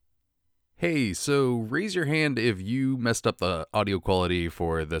Hey, so raise your hand if you messed up the audio quality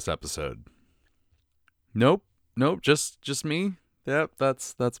for this episode. Nope, just me. Yep,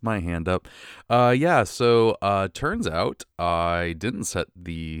 that's my hand up. Turns out I didn't set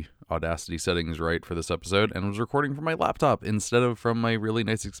the Audacity settings right for this episode and was recording from my laptop instead of from my really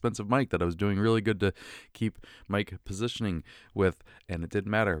nice expensive mic that I was doing really good to keep mic positioning with, and it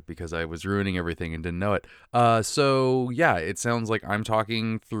didn't matter because I was ruining everything and didn't know it. It sounds like I'm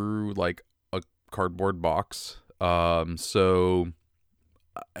talking through like a cardboard box. I'm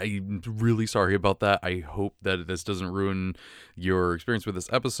really sorry about that. I hope that this doesn't ruin your experience with this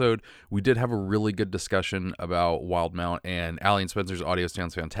episode. We did have a really good discussion about Wildmount, and Allie and Spencer's audio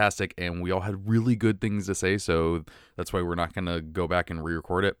sounds fantastic, and we all had really good things to say, so that's why we're not going to go back and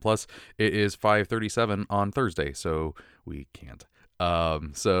re-record it. Plus, it is 5:37 on Thursday, so we can't.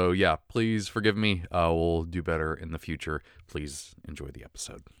 Please forgive me. We'll do better in the future. Please enjoy the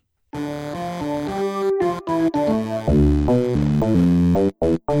episode.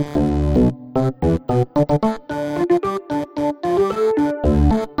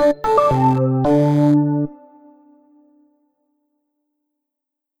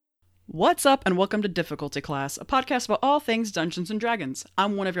 What's up, and welcome to Difficulty Class, a podcast about all things Dungeons & Dragons.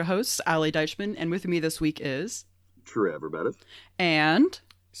 I'm one of your hosts, Allie Deichman, and with me this week is... Trevor Bettis. And...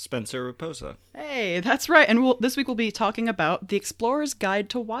 Spencer Raposa. Hey, that's right, and this week we'll be talking about The Explorer's Guide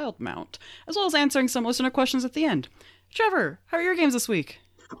to Wildmount, as well as answering some listener questions at the end. Trevor, how are your games this week?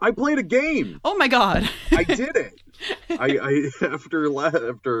 I played a game! Oh my god! I did it! I after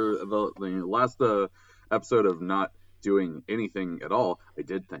the last episode of not doing anything at all, I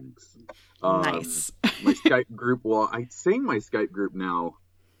did things. Nice. My Skype group, saying my Skype group now,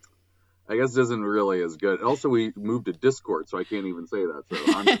 I guess isn't really as good. Also, we moved to Discord, so I can't even say that. So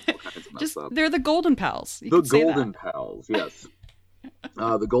I'm just all kinds of messed up. They're the Golden Pals. The Golden Pals, yes.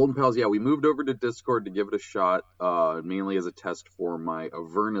 The Golden Pals, we moved over to Discord to give it a shot, mainly as a test for my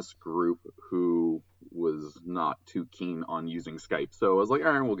Avernus group, who was not too keen on using Skype. So I was like,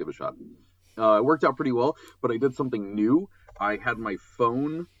 all right, we'll give it a shot. It worked out pretty well, but I did something new. I had my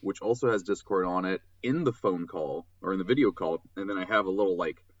phone, which also has Discord on it, in the phone call, or in the video call, and then I have a little,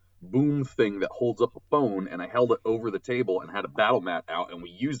 boom thing that holds up a phone, and I held it over the table and had a battle mat out, and we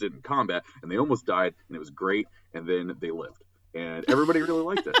used it in combat, and they almost died, and it was great, and then they lived. And everybody really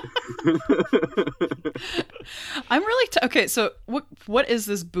liked it. I'm really... okay, so what is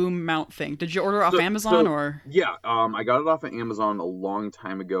this boom mount thing? Did you order off Amazon, or...? Yeah, I got it off of Amazon a long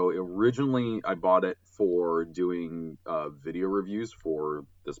time ago. Originally, I bought it for doing video reviews for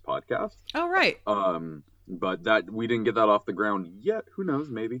this podcast. Oh, right. But that we didn't get that off the ground yet. Who knows?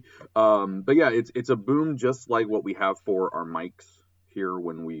 Maybe. But yeah, it's a boom just like what we have for our mics here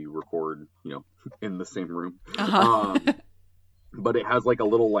when we record, in the same room. Uh-huh. But it has a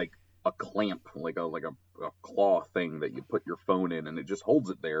little a clamp, like a claw thing that you put your phone in, and it just holds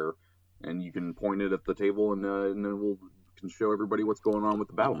it there, and you can point it at the table, and then can show everybody what's going on with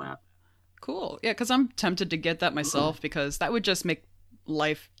the battle mat. Cool. Yeah, because I'm tempted to get that myself, because that would just make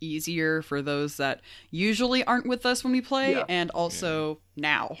life easier for those that usually aren't with us when we play, and also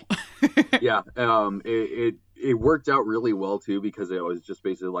now. Yeah, it worked out really well too, because it was just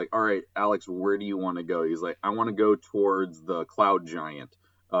basically like, all right, Alex, where do you want to go? He's like, I want to go towards the cloud giant.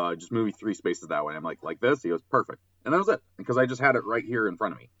 Just move me 3 spaces that way. I'm like this? He goes, perfect. And that was it, because I just had it right here in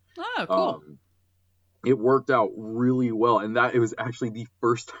front of me. Oh, cool. It worked out really well, and it was actually the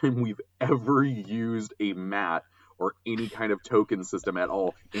first time we've ever used a mat or any kind of token system at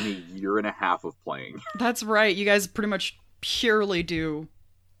all in a year and a half of playing. That's right. You guys pretty much purely do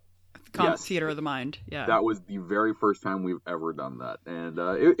theater of the mind. Yeah. That was the very first time we've ever done that. And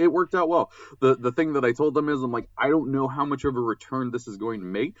it worked out well. The thing that I told them is, I'm like, I don't know how much of a return this is going to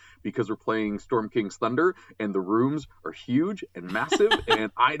make, because we're playing Storm King's Thunder and the rooms are huge and massive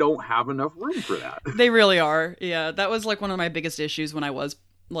and I don't have enough room for that. They really are. Yeah. That was one of my biggest issues when I was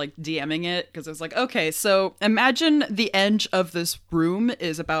DMing it, because I was like, okay, so imagine the edge of this room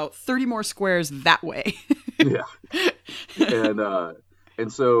is about 30 more squares that way. Yeah. And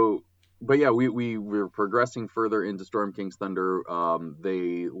so, but yeah, we were progressing further into Storm King's Thunder.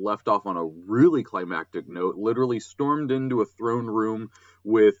 They left off on a really climactic note, literally stormed into a throne room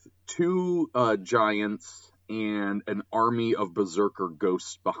with 2 giants and an army of berserker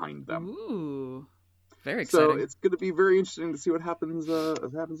ghosts behind them. Ooh. Very exciting. So it's going to be very interesting to see what happens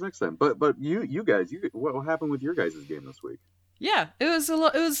next time. But you guys, what happened with your guys' game this week? Yeah, it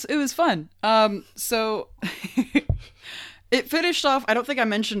was fun. So it finished off. I don't think I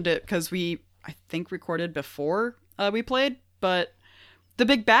mentioned it because I think recorded before we played, but the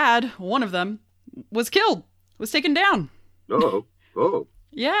big bad, one of them, was killed, was taken down. Oh.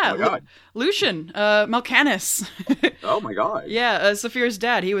 Yeah, Oh my god. Lucian, Mal'Canis. Oh my god. Yeah, Saphir's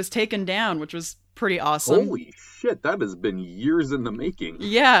dad. He was taken down, which was pretty awesome. Holy shit, that has been years in the making.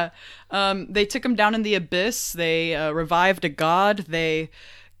 Yeah. They took him down in the abyss. They revived a god. They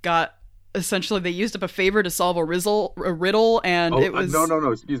got essentially they used up a favor to solve a riddle, and it was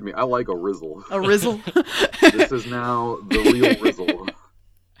no, excuse me. I like a rizzle. a rizzle. This is now the real rizzle.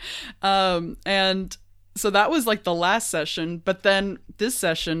 And so that was like the last session, but then this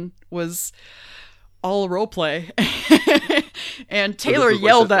session was all roleplay. And Taylor was like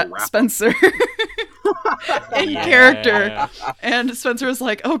yelled just a at wrap-up. Spencer in character, and Spencer was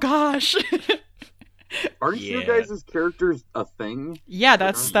like, "Oh gosh." Aren't your guys' characters a thing? Yeah,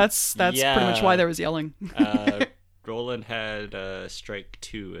 that's pretty much why there was yelling. Roland had strike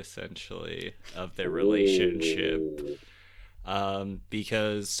two essentially of their relationship.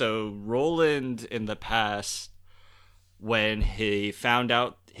 Because so Roland in the past, when he found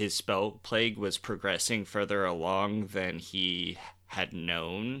out his spell plague was progressing further along than he had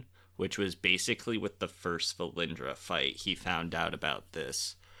known, which was basically with the first Valindra fight, he found out about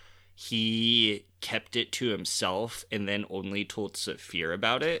this. He kept it to himself and then only told Saphir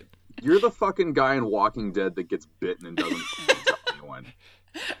about it. You're the fucking guy in Walking Dead that gets bitten and doesn't tell anyone.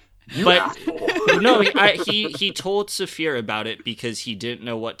 You But asshole. no, he told Saphir about it because he didn't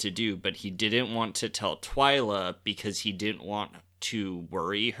know what to do, but he didn't want to tell Twyla because he didn't want to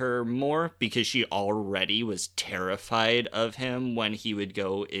worry her more, because she already was terrified of him when he would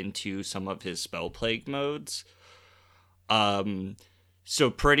go into some of his spell plague modes.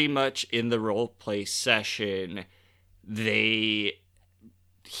 So pretty much in the roleplay session, he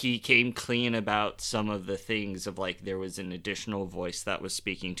came clean about some of the things of like there was an additional voice that was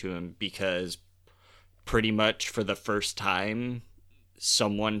speaking to him, because pretty much for the first time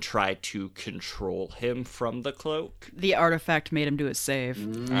someone tried to control him from the cloak. The artifact made him do a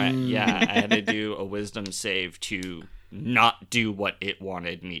save. I had to do a wisdom save to not do what it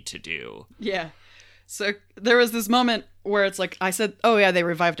wanted me to do. Yeah. So there was this moment where it's like, I said, oh yeah, they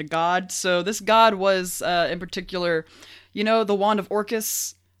revived a god. So this god was, in particular, you know, the Wand of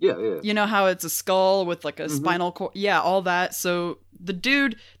Orcus? Yeah. You know how it's a skull with like a spinal cord? Yeah, all that. So the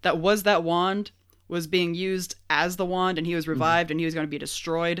dude that was that wand was being used as the wand, and he was revived, and he was going to be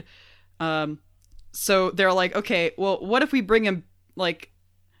destroyed. So they're like, okay, well, what if we bring him, like,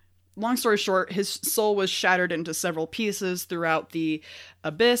 long story short, his soul was shattered into several pieces throughout the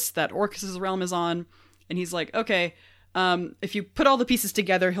abyss that Orcus's realm is on. And he's like, okay, if you put all the pieces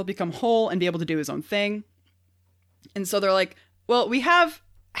together, he'll become whole and be able to do his own thing. And so they're like, well, we have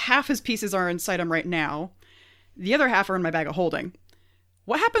half his pieces are inside him right now. The other half are in my bag of holding.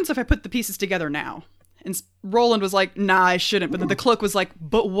 What happens if I put the pieces together now? And Roland was like, nah, I shouldn't. But then the cloak was like,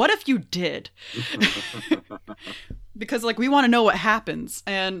 but what if you did? Because, like, we want to know what happens.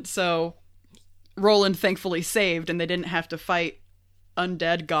 And so Roland thankfully saved, and they didn't have to fight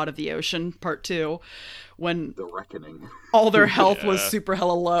Undead God of the Ocean Part 2 when The Reckoning. all their health was super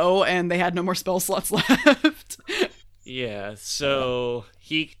hella low and they had no more spell slots left. Yeah, so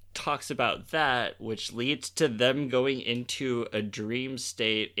he talks about that, which leads to them going into a dream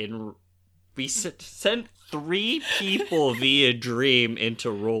state. We sent 3 people via dream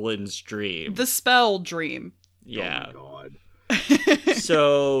into Roland's dream. The spell dream. Yeah. Oh my god.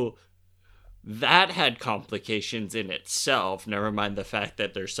 So that had complications in itself, never mind the fact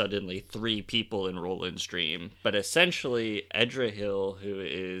that there's suddenly 3 people in Roland's dream. But essentially, Edrahil, who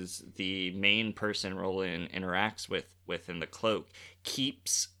is the main person Roland interacts with in the cloak,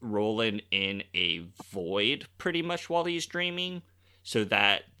 keeps Roland in a void pretty much while he's dreaming, so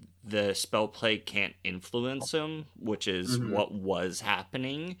that the spell plague can't influence him, which is what was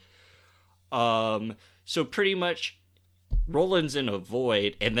happening. So pretty much Roland's in a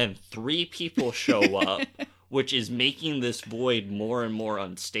void, and then 3 people show up, which is making this void more and more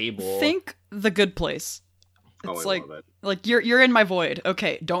unstable. Think The Good Place. Oh, It's I like, love it. like you're in my void.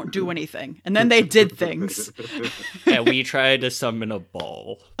 Okay, don't do anything. And then they did things. And we tried to summon a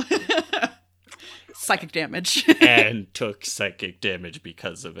ball Psychic damage. and took psychic damage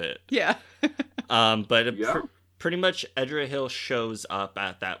because of it. Yeah. But Yeah. pretty much Edrahil shows up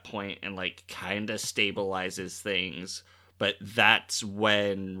at that point and like kind of stabilizes things. But that's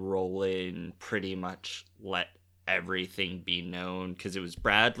when Roland pretty much let everything be known, because it was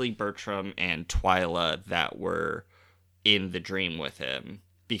Bradley, Bertram, and Twyla that were in the dream with him,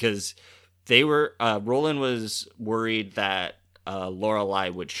 because they were Roland was worried that Lorelei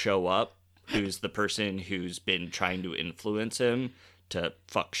would show up, who's the person who's been trying to influence him, to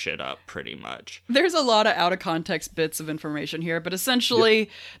fuck shit up, pretty much. There's a lot of out of context bits of information here, but essentially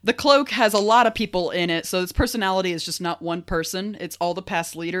the cloak has a lot of people in it, so its personality is just not one person. It's all the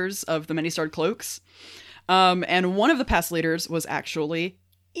past leaders of the Many-Starred Cloaks. And one of the past leaders was actually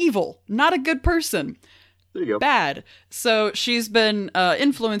evil, not a good person. There you go. Bad. So she's been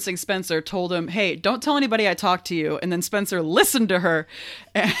influencing Spencer, told him, hey, don't tell anybody I talked to you. And then Spencer listened to her.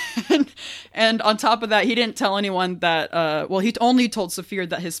 And on top of that, he didn't tell anyone that, he only told Saphir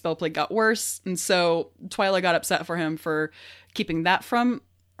that his spell plague got worse. And so Twyla got upset for him for keeping that from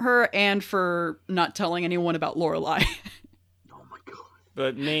her and for not telling anyone about Lorelai. Oh my god.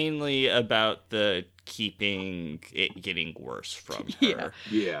 But mainly about the keeping it getting worse from her.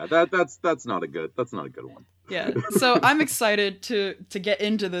 Yeah, that's not a good one. Yeah. So I'm excited to get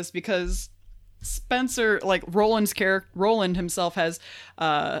into this because Spencer, like Roland himself has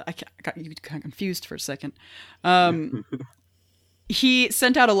I got you kind of confused for a second. He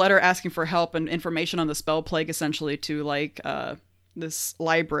sent out a letter asking for help and information on the spell plague, essentially, to like this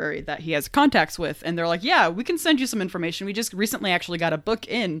library that he has contacts with, and they're like, yeah, we can send you some information. We just recently actually got a book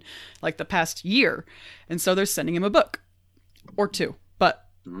in like the past year, and so they're sending him a book or two. But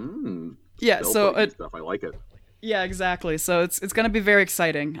yeah, so stuff, I like it. Yeah, exactly. So it's going to be very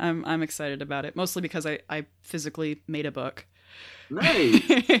exciting. I'm excited about it, mostly because I physically made a book. Nice.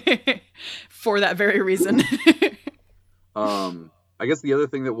 For that very reason. I guess the other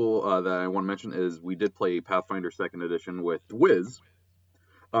thing that that I want to mention is we did play Pathfinder 2nd Edition with Wiz,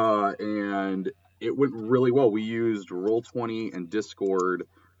 and it went really well. We used Roll20 and Discord,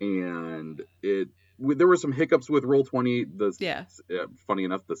 and there were some hiccups with Roll20. Funny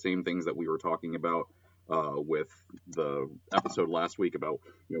enough, the same things that we were talking about with the episode last week about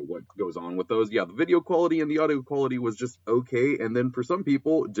what goes on with those. Yeah, the video quality and the audio quality was just okay, and then for some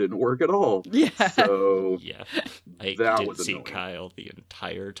people it didn't work at all. Yeah. So yeah, I didn't see annoying. Kyle the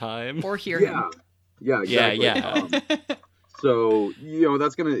entire time or hear him. Yeah, exactly. Yeah. So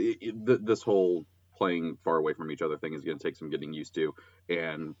that's gonna this whole playing far away from each other thing is gonna take some getting used to,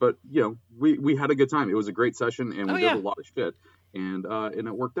 but we had a good time. It was a great session, and we did a lot of shit. And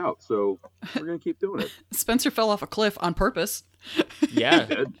it worked out, so we're gonna keep doing it. Spencer fell off a cliff on purpose.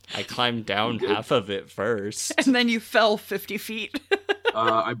 Yeah, I climbed down half of it first, and then you fell 50 feet.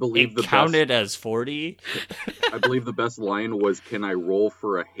 I believe it counted as 40. I believe the best line was, "Can I roll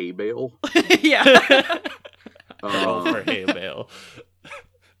for a hay bale?" Yeah. Roll for hay bale.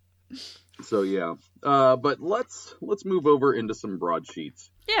 So yeah, but let's move over into some broadsheets.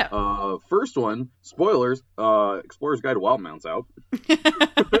 Yeah. First one, spoilers. Explorer's Guide to Wildemount's out.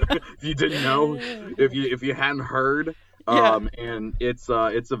 If you didn't know, if you hadn't heard, and it's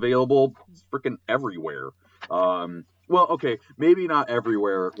available freaking everywhere. Well, okay, maybe not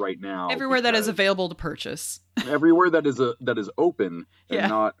everywhere right now. Everywhere that is available to purchase. Everywhere that is open and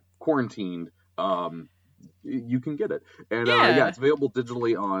not quarantined. You can get it, and it's available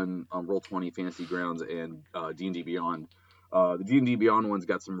digitally on Roll20, Fantasy Grounds, and D&D Beyond. The D&D Beyond one's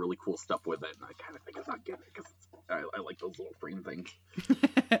got some really cool stuff with it, and I kind of think I'll get it because I like those little frame things.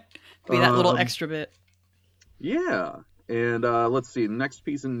 Be that little extra bit. Yeah, and let's see. Next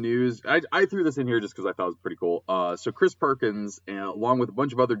piece of news. I threw this in here just because I thought it was pretty cool. So Chris Perkins, along with a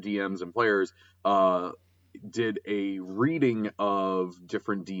bunch of other DMs and players, did a reading of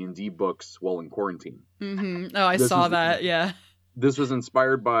different D&D books while in quarantine. Mm-hmm. Oh, I saw that. Yeah. This was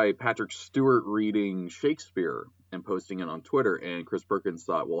inspired by Patrick Stewart reading Shakespeare and posting it on Twitter, and Chris Perkins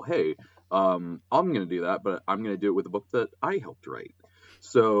thought, well, hey, I'm going to do that, but I'm going to do it with a book that I helped write.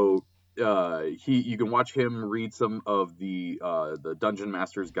 So you can watch him read some of the Dungeon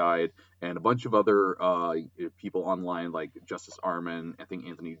Master's Guide and a bunch of other people online, like Justice Arman, I think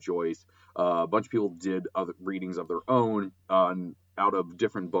Anthony Joyce. A bunch of people did other readings of their own out of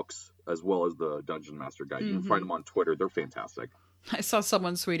different books, as well as the Dungeon Master Guide. You can find them on Twitter. They're fantastic. I saw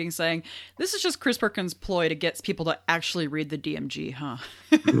someone tweeting saying, this is just Chris Perkins' ploy to get people to actually read the DMG, huh?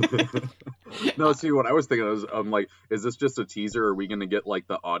 No, see, what I was thinking was, I'm like, is this just a teaser? Are we going to get, like,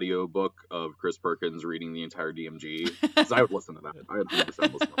 the audio book of Chris Perkins reading the entire DMG? Because I would listen to that. I would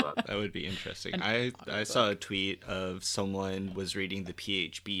 100% listen to that. That would be interesting. I saw a tweet of someone was reading the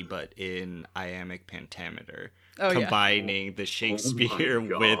PHB, but in iambic pentameter. Combining the Shakespeare with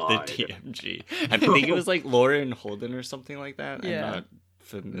the DMG. I think it was like Lauren Holden or something like that. Yeah. I'm not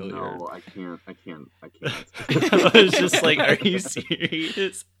familiar. No, I can't. I was just like, are you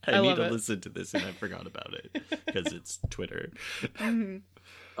serious? I need to listen to this, and I forgot about it because it's Twitter.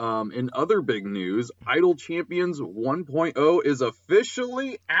 Mm-hmm. In other big news, Idle Champions 1.0 is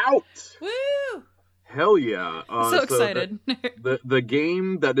officially out. Woo! Hell yeah. So excited. The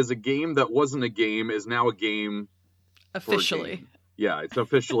game that is a game that wasn't a game is now a game. Officially. Yeah, it's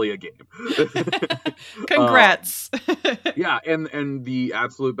officially a game. Congrats. Yeah, and the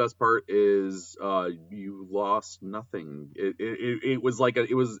absolute best part is you lost nothing. It was like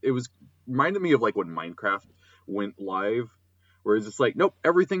it was reminded me of like when Minecraft went live, where it's just like, nope,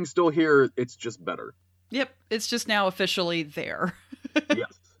 everything's still here. It's just better. Yep, it's just now officially there.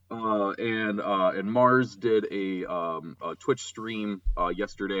 Yes. And Mars did a Twitch stream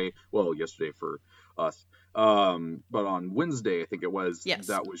yesterday. Well, yesterday for us. But on Wednesday, I think it was, yes,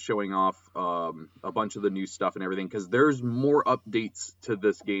 that was showing off a bunch of the new stuff and everything, because there's more updates to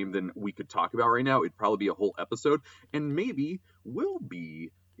this game than we could talk about right now. It'd probably be a whole episode, and maybe will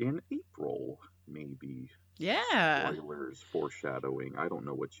be in April, maybe. Yeah. Spoilers, foreshadowing. I don't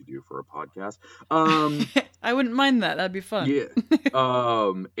know what you do for a podcast. I wouldn't mind that. That'd be fun. Yeah.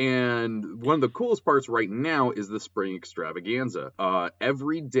 And one of the coolest parts right now is the spring extravaganza.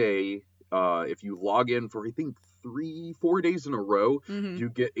 Every day, if you log in for, I think, 3-4 days in a row, you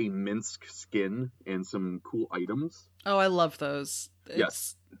get a Minsk skin and some cool items. Oh, I love those.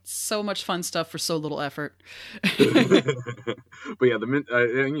 Yes. It's so much fun stuff for so little effort. But yeah,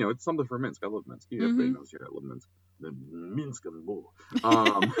 it's something for Minsk. I love Minsk. Everybody knows here I love Minsk. The Minsk and Bull.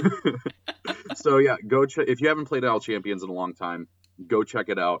 So yeah, go check. If you haven't played Isle Champions in a long time, go check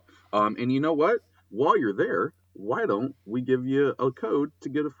it out. And you know what? While you're there, why don't we give you a code to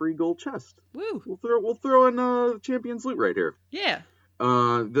get a free gold chest? Woo! We'll throw in Champions loot right here. Yeah.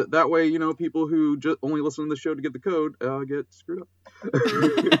 That way, people who just only listen to the show to get the code get screwed up.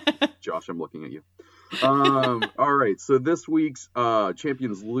 Josh, I'm looking at you. All right, so this week's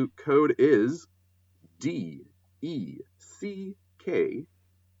Champions loot code is DECKKEBSRENK.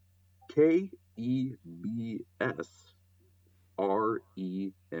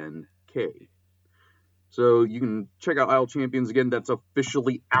 So you can check out Isle Champions again. That's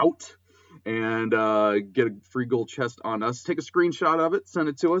officially out. And get a free gold chest on us. Take a screenshot of it, send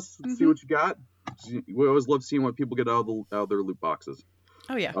it to us, see what you got. We always love seeing what people get out of their loot boxes.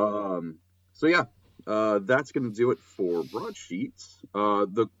 Oh yeah. So yeah, that's gonna do it for broadsheets. We're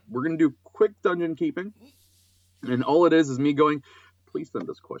gonna do quick dungeon keeping, and all it is me going, please send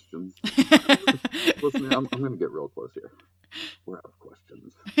us questions. Listen, I'm gonna get real close here. We're out of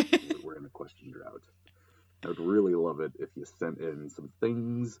questions. We're in a question drought. I would really love it if you sent in some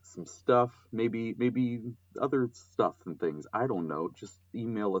things, some stuff, maybe other stuff and things. I don't know. Just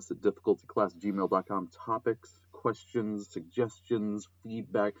email us at difficultyclass@gmail.com. Topics, questions, suggestions,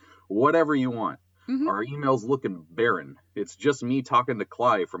 feedback, whatever you want. Our email's looking barren. It's just me talking to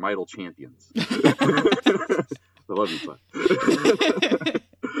Cly from Idle Champions. I love you, Cly.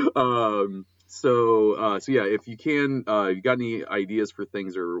 So yeah, if you can, you got any ideas for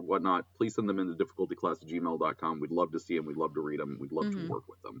things or whatnot, please send them in to difficultyclass@gmail.com. We'd love to see them. We'd love to read them. We'd love to work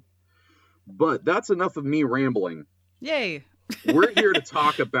with them. But that's enough of me rambling. Yay. We're here to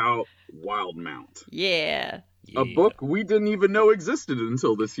talk about Wildemount. Yeah. A book we didn't even know existed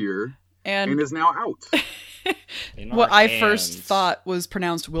until this year and is now out. What I first thought was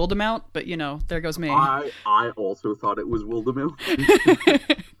pronounced Wildemount, but there goes me. I also thought it was Wildemount.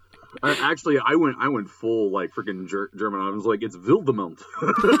 Actually, I went full like freaking German. I was like, it's Wildemount.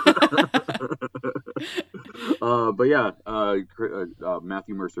 But yeah,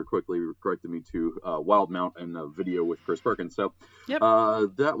 Matthew Mercer quickly corrected me to Wildemount in a video with Chris Perkins. So yep.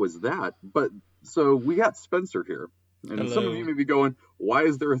 That was that. But so we got Spencer here, and Hello. Some of you may be going, why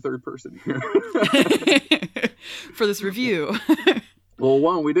is there a third person here for this review? Well,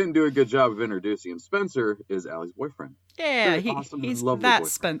 one, we didn't do a good job of introducing him. Spencer is Allie's boyfriend. Yeah, awesome he's lovely that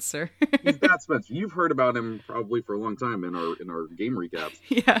boyfriend. Spencer. He's that Spencer. You've heard about him probably for a long time in our game recaps.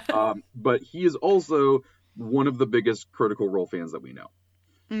 Yeah. But he is also one of the biggest Critical Role fans that we know,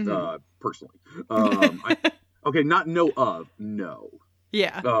 personally. Not know of, no.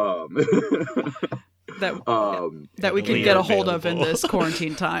 Yeah. That we can get a hold of in this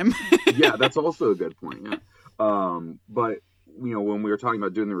quarantine time. Yeah, that's also a good point. Yeah. But when we were talking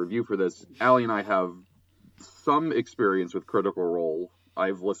about doing the review for this, Allie and I have some experience with Critical Role.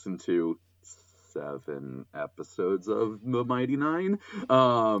 I've listened to 7 episodes of The Mighty Nine,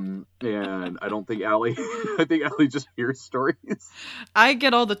 and I don't think Allie. I think Allie just hears stories. I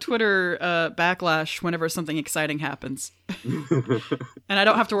get all the Twitter backlash whenever something exciting happens, and I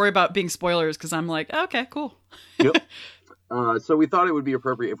don't have to worry about being spoilers because I'm like, okay, cool. Yep. So we thought it would be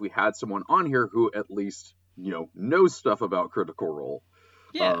appropriate if we had someone on here who at least knows stuff about Critical Role.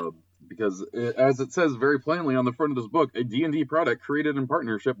 Yeah. Because as it says very plainly on the front of this book, a D&D product created in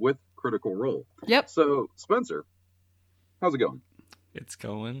partnership with Critical Role. Yep. So, Spencer, how's it going? It's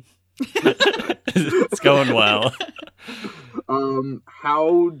going. It's going well.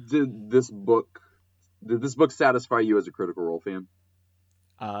 How did this book satisfy you as a Critical Role fan?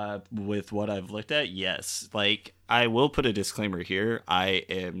 With what I've looked at, yes. Like, I will put a disclaimer here. I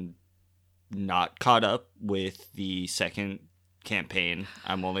am not caught up with the second campaign.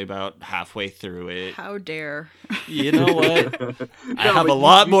 I'm only about halfway through it. How dare. You know what? I have a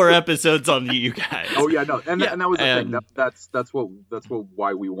lot more episodes on you guys. Oh yeah, no, and that was the thing. That's what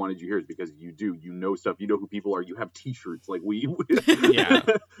why we wanted you here, is because you know stuff. You know who people are. You have T-shirts like we. Yeah.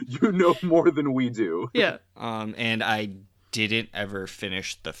 You know more than we do. Yeah. And I didn't ever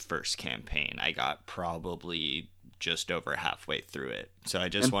finish the first campaign. I got probably just over halfway through it. So I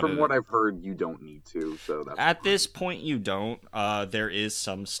just wanted. From what I've heard, you don't need to. So that's at this point, you don't. There is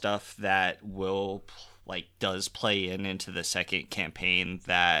some stuff that does play into the second campaign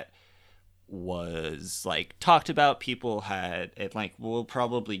that was talked about. People had it. We'll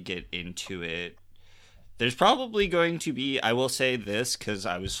probably get into it. There's probably going to be. I will say this because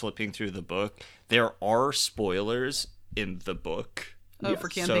I was flipping through the book. There are spoilers in the book. Oh, for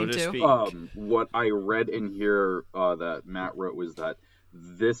campaign so 2? What I read in here that Matt wrote was that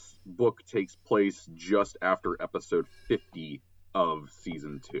this book takes place just after episode 50 of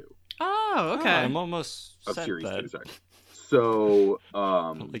season 2. Oh, okay. I'm almost of set series that. 2, sorry. So,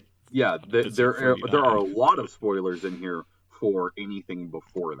 yeah, there are a lot of spoilers in here for anything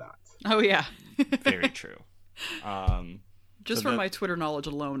before that. Oh, yeah. Very true. Just So from my Twitter knowledge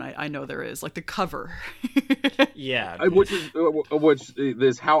alone, I know there is. Like the cover. Yeah. Which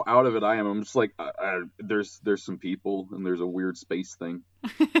is how out of it I am. I'm just like, there's some people and there's a weird space thing.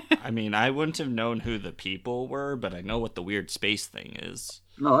 I mean, I wouldn't have known who the people were, but I know what the weird space thing is.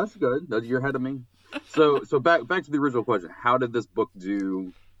 No, that's good. You're ahead of me. So back to the original question. How did this book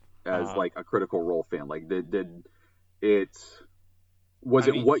do as a Critical Role fan? Like, did it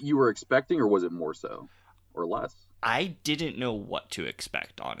what you were expecting, or was it more so or less? I didn't know what to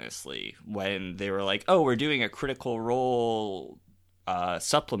expect, honestly, when they were like, oh, we're doing a Critical Role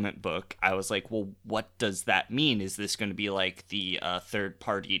supplement book. I was like, well, what does that mean? Is this going to be like the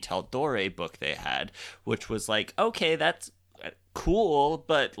third-party Tal'Dorei book they had, which was like, okay, that's cool,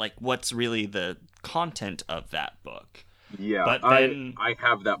 but what's really the content of that book? Yeah, but then I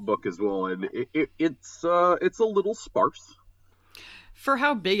have that book as well, and it's a little sparse. For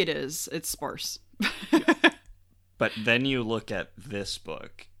how big it is, it's sparse. But then you look at this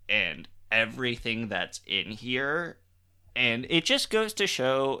book and everything that's in here, and it just goes to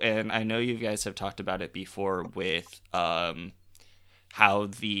show, and I know you guys have talked about it before with how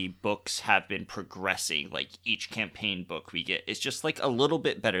the books have been progressing. Each campaign book we get is just a little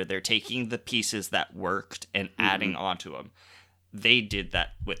bit better. They're taking the pieces that worked and adding onto them. They did that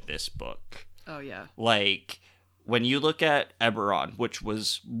with this book. Oh, yeah. When you look at Eberron, which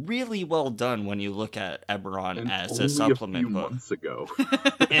was really well done when you look at Eberron as a supplement a few book. Months ago.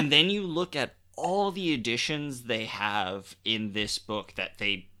 And then you look at all the additions they have in this book that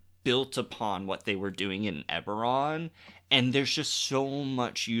they built upon what they were doing in Eberron, and there's just so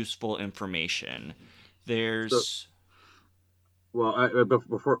much useful information. Before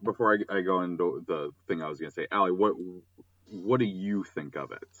I go into the thing I was going to say, Allie, what do you think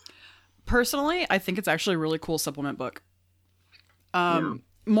of it? Personally, I think it's actually a really cool supplement book.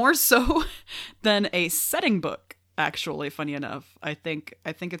 More so than a setting book, actually, funny enough. I think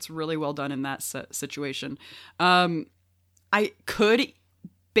it's really well done in that situation. I could,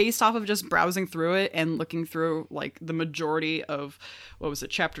 based off of just browsing through it and looking through the majority of,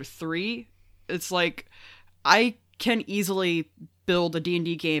 chapter 3, it's I can easily build a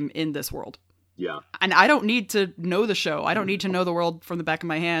D&D game in this world. Yeah. And I don't need to know the show. I don't need to know the world from the back of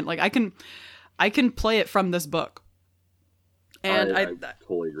my hand. I can play it from this book. And I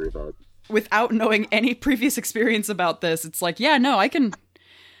totally agree with that. Without knowing any previous experience about this, it's I can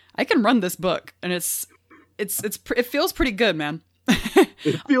run this book, and it feels pretty good, man.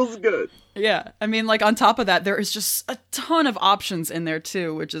 It feels good. Yeah. I mean, on top of that, there is just a ton of options in there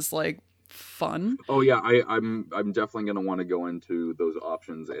too, which is fun. Oh yeah, I'm definitely going to want to go into those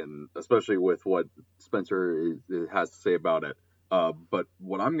options, and especially with what Spencer has to say about it. But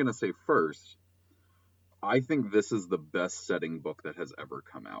what I'm going to say first, I think this is the best setting book that has ever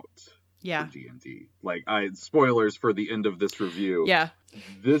come out. Yeah. For D&D. Spoilers for the end of this review. Yeah.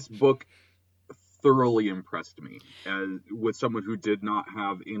 This book thoroughly impressed me, and with someone who did not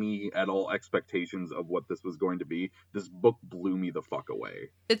have any at all expectations of what this was going to be. This book blew me the fuck away.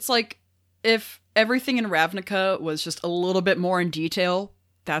 It's if everything in Ravnica was just a little bit more in detail,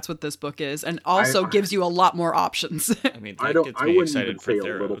 that's what this book is, and also gives you a lot more options. I mean, that gets me excited for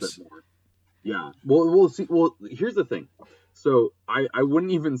Theros. A little bit more. Yeah. Well, we'll see. Well, here's the thing. So I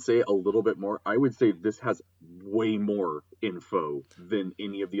wouldn't even say a little bit more. I would say this has way more info than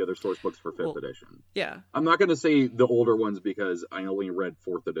any of the other source books for 5th edition. Yeah. I'm not going to say the older ones because I only read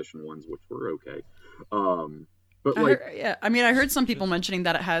 4th edition ones, which were okay. But I heard some people mentioning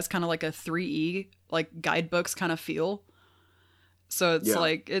that it has kind of like a 3E, like guidebooks kind of feel. So it's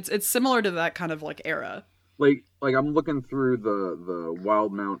like it's similar to that kind of like era. Like I'm looking through the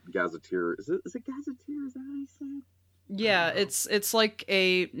Wildmount Gazetteer. Is it Gazetteer? Is that how you say it? Yeah, it's like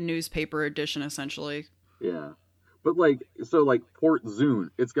a newspaper edition essentially. Yeah. But Port Zune,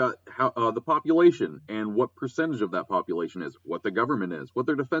 it's got how the population and what percentage of that population is, what the government is, what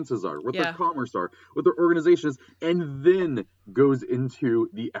their defenses are, what their commerce are, what their organization is, and then goes into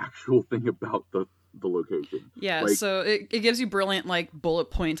the actual thing about the location. Yeah, so it gives you brilliant like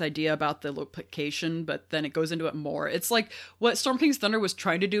bullet point idea about the location, but then it goes into it more. It's like what Storm King's Thunder was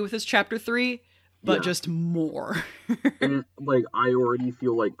trying to do with his chapter 3. But just more. And I already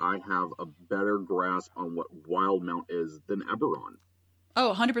feel like I have a better grasp on what Wildmount is than Eberron.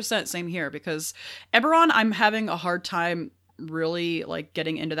 Oh, 100% same here, because Eberron, I'm having a hard time really like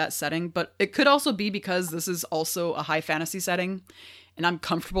getting into that setting, but it could also be because this is also a high fantasy setting, and I'm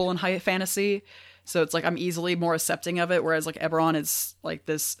comfortable in high fantasy, so it's like I'm easily more accepting of it, whereas like Eberron is like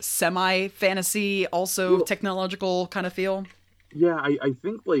this semi-fantasy, also technological kind of feel. Yeah, I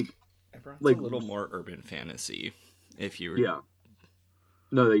think Eberron's a little more urban fantasy, if you were... Yeah.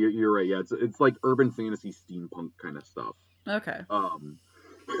 No, you're right. Yeah, it's like urban fantasy steampunk kind of stuff. Okay.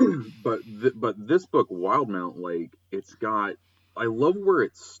 But this book, Wildmount, it's got... I love where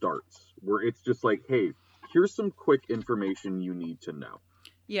it starts, where it's just like, hey, here's some quick information you need to know.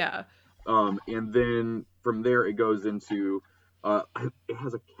 Yeah. And then from there it goes into... it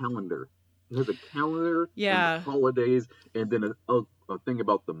has a calendar. It has a calendar, and the holidays, and then a thing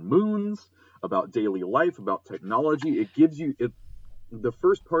about the moons, about daily life, about technology. It gives you the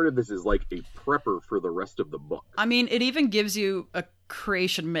first part of this is like a prepper for the rest of the book. I mean, it even gives you a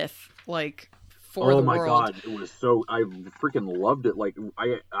creation myth, for the world. Oh my god, it was so... I freaking loved it.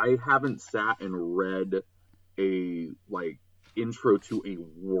 I haven't sat and read a intro to a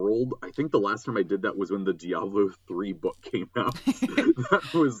world. I think the last time I did that was when the Diablo 3 book came out. That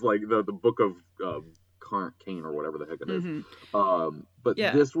was the book of Cain or whatever the heck it is. But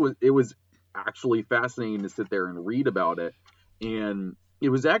it was actually fascinating to sit there and read about it. And it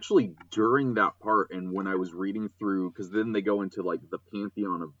was actually during that part, and when I was reading through, because then they go into the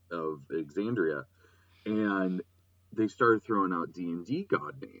pantheon of Exandria, and they started throwing out D&D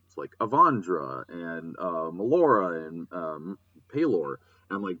god names like Avandra and Melora and Pelor.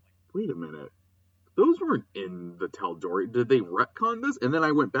 And I'm like, wait a minute, those weren't in the Tal'Dorei. Did they retcon this? And then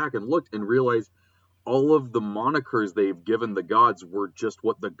I went back and looked and realized all of the monikers they've given the gods were just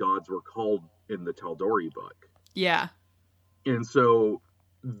what the gods were called in the Tal'Dorei book. Yeah. And so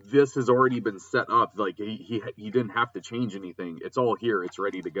this has already been set up. He didn't have to change anything. It's all here. It's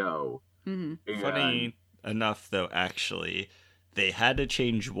ready to go. Mm-hmm. Funny enough, though, actually, they had to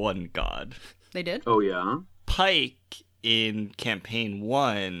change one god. They did? Oh, yeah? Pike in campaign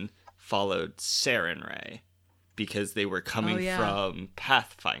 1 followed Sarenrae because they were coming from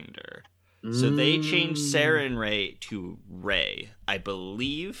Pathfinder. So they changed Sarenrae to Ray. I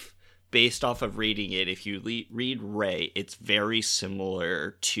believe, based off of reading it, if you read Ray, it's very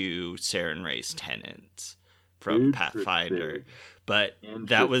similar to Sarenrae's tenants from Pathfinder. But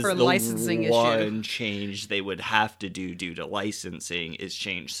that was the licensing one change they would have to do due to licensing, is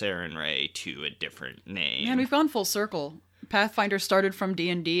change Sarenrae to a different name. Man, we've gone full circle. Pathfinder started from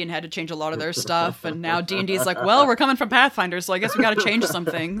D&D and had to change a lot of their stuff, and now D&D is like, well, we're coming from Pathfinder, so I guess we got to change some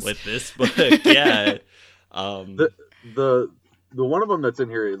things. With this book, yeah. The one of them that's in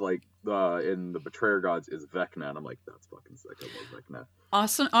here is in the Betrayer Gods is Vecna, and I'm like, that's fucking sick. I love Vecna.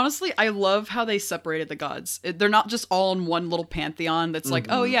 Awesome. Honestly, I love how they separated the gods. They're not just all in one little pantheon that's like,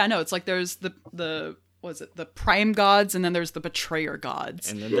 oh yeah, no, it's like there's the prime gods, and then there's the betrayer gods.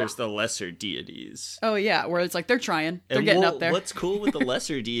 And then there's the lesser deities. Oh yeah, where it's like they're trying. They're getting up there. What's cool with the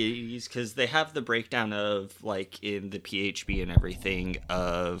lesser deities, because they have the breakdown of, in the PHB and everything,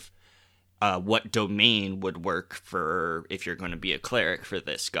 of what domain would work for if you're going to be a cleric for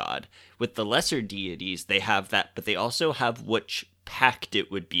this god. With the lesser deities, they have that, but they also have which pact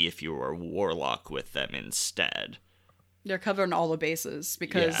it would be if you were a warlock with them instead. They're covering all the bases,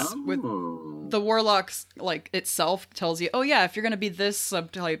 because with the warlocks, itself tells you, oh yeah, if you're going to be this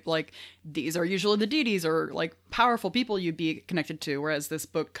subtype, these are usually the deities or powerful people you'd be connected to, whereas this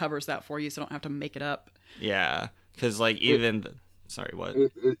book covers that for you, so you don't have to make it up. Yeah, because sorry, what?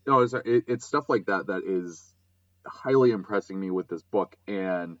 It's stuff like that that is highly impressing me with this book,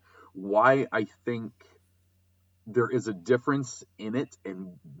 and why I think there is a difference in it,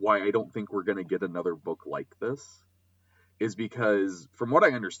 and why I don't think we're going to get another book like this is because, from what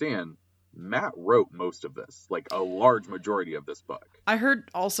I understand, Matt wrote most of this, like a large majority of this book. I heard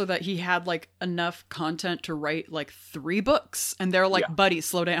also that he had like enough content to write like 3 books, and they're like, buddy,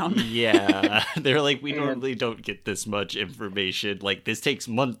 slow down. Yeah. They're like, we normally don't get this much information. Like, this takes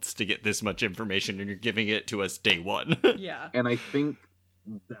months to get this much information, and you're giving it to us day one. Yeah. And I think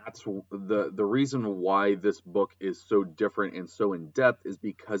that's the reason why this book is so different and so in depth is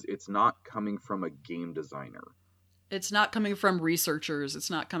because it's not coming from a game designer. It's not coming from researchers. It's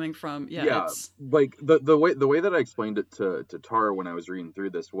not coming from It's... like the way that I explained it to Tara when I was reading through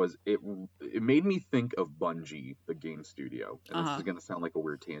this was it made me think of Bungie, the game studio. And this is going to sound like a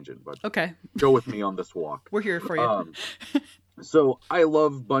weird tangent, but okay, go with me on this walk. We're here for you. So I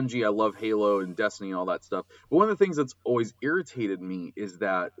love Bungie, I love Halo and Destiny and all that stuff. But one of the things that's always irritated me is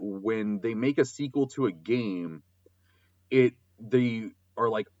that when they make a sequel to a game, they are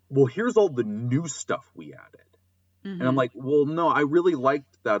like, well, here's all the new stuff we added. And I'm like, well, no, I really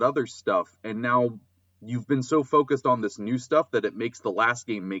liked that other stuff. And now you've been so focused on this new stuff that it makes the last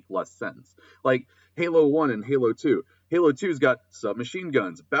game make less sense. Like Halo 1 and Halo 2. Halo 2's got submachine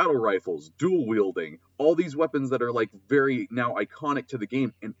guns, battle rifles, dual wielding, all these weapons that are like very now iconic to the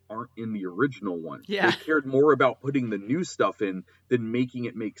game and aren't in the original one. Yeah. They cared more about putting the new stuff in than making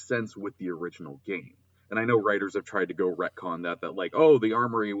it make sense with the original game. And I know writers have tried to go retcon that like, oh, the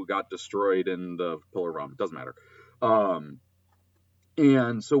armory got destroyed in the Pillar Realm. It doesn't matter.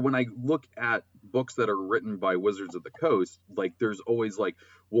 And so when I look at books that are written by Wizards of the Coast, like there's always like,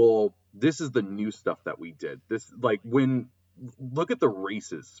 well, this is the new stuff that we did. This, like, when look at the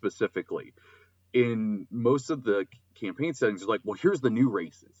races specifically in most of the campaign settings, it's like, well, here's the new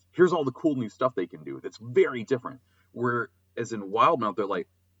races. Here's all the cool new stuff they can do. That's very different. Whereas in Wildmount, they're like,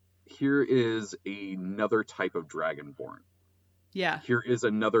 here is another type of Dragonborn. Yeah. Here is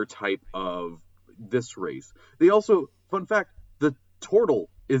another type of this race. They also, fun fact, the turtle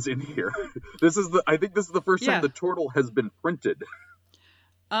is in here. I think this is the first time the turtle has been printed.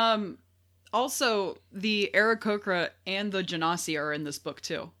 Also, the Aarakocra and the Genasi are in this book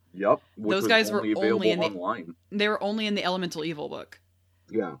too. Yep. Those guys were only in online. They were only in the Elemental Evil book.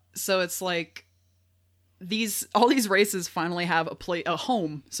 Yeah. So it's like all these races finally have a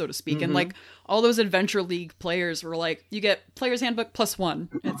home, so to speak. And like all those Adventure League players were like, you get Player's Handbook +1. And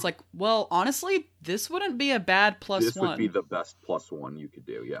it's like, well, honestly, this wouldn't be a bad +1. This would be the best +1 you could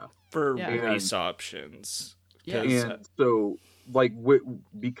do, yeah. For race options. Yeah. And so, like,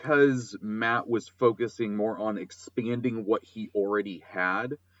 because Matt was focusing more on expanding what he already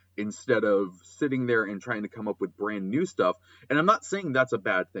had instead of sitting there and trying to come up with brand new stuff. And I'm not saying that's a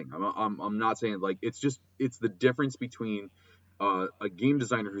bad thing. I'm not saying, like, it's the difference between a game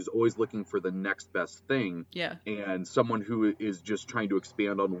designer who's always looking for the next best thing and someone who is just trying to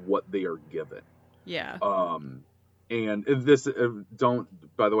expand on what they are given. Yeah. And this,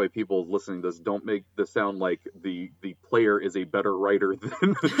 by the way, people listening to this, don't make this sound like the player is a better writer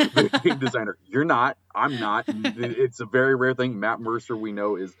than the game designer. You're not. I'm not. It's a very rare thing. Matt Mercer, we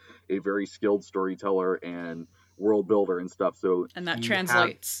know, is a very skilled storyteller and world builder and stuff. So and that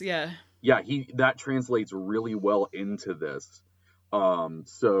translates, Yeah, that translates really well into this.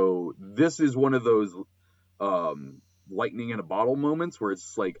 So this is one of those lightning in a bottle moments where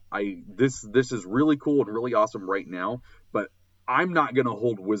it's like, this is really cool and really awesome right now, but I'm not going to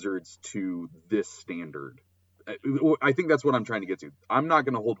hold Wizards to this standard. I think that's what I'm trying to get to. I'm not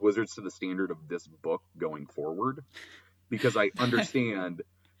going to hold Wizards to the standard of this book going forward, because I understand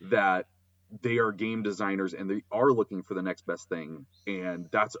that they are game designers and they are looking for the next best thing, and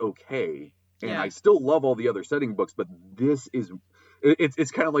that's okay. And I still love all the other setting books, but this is... It's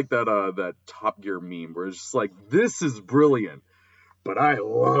kind of like that Top Gear meme where it's just like, this is brilliant, but I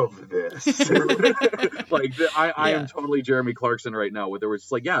love this. I am totally Jeremy Clarkson right now, where there was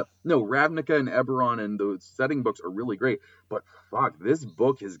just like, Ravnica and Eberron and those setting books are really great, but fuck, this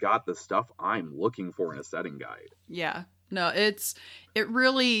book has got the stuff I'm looking for in a setting guide. Yeah. No, it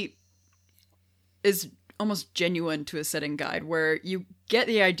really is almost genuine to a setting guide, where you get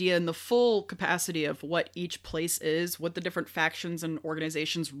the idea and the full capacity of what each place is, what the different factions and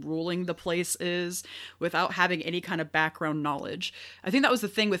organizations ruling the place is, without having any kind of background knowledge. I think that was the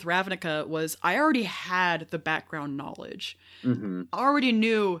thing with Ravnica, was I already had the background knowledge. I already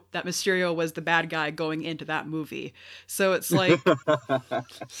knew that Mysterio was the bad guy going into that movie. So it's like,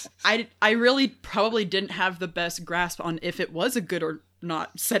 I really probably didn't have the best grasp on if it was a good or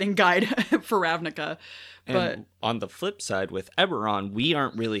not setting guide for Ravnica. But and on the flip side, with Eberron, we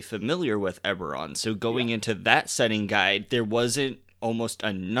aren't really familiar with Eberron. So going into that setting guide, there wasn't almost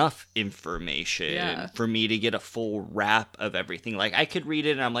enough information for me to get a full wrap of everything. Like, I could read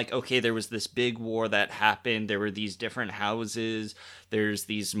it and I'm like, okay, there was this big war that happened. There were these different houses. There's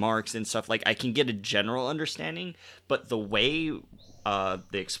these marks and stuff. Like, I can get a general understanding, but the way the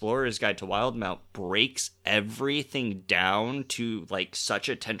Explorer's Guide to Wildemount breaks everything down to like such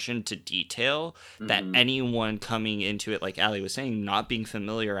attention to detail that anyone coming into it, like Allie was saying, not being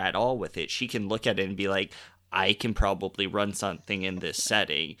familiar at all with it, she can look at it and be like, I can probably run something in this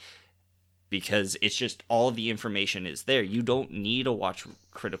setting, because it's just all the information is there. You don't need to watch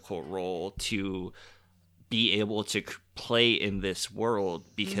Critical Role to be able to play in this world,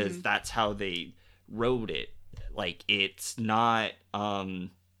 because that's how they wrote it. Like, it's not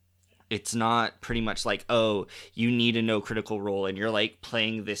pretty much like, oh, you need to know Critical Role and you're like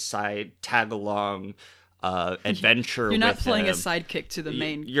playing this side tag along adventure. You're not with playing him. a sidekick to the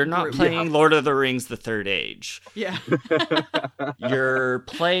main. You're not group. playing Lord of the Rings: The Third Age. Yeah. You're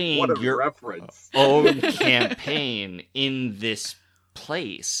playing What a your reference. own campaign in this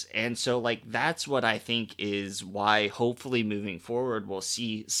place. And so, like, that's what I think is why hopefully moving forward we'll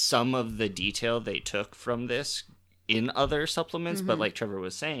see some of the detail they took from this in other supplements. But like Trevor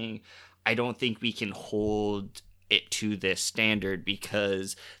was saying, I don't think we can hold it to this standard,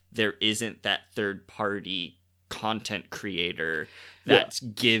 because there isn't that third party content creator that's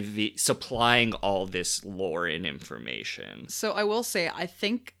supplying all this lore and information. So I will say, I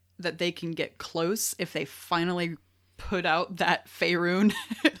think that they can get close if they finally put out that Faerun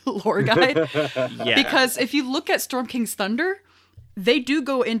lore guide. Yeah. Because if you look at Storm King's Thunder, they do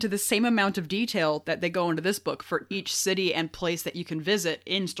go into the same amount of detail that they go into this book for each city and place that you can visit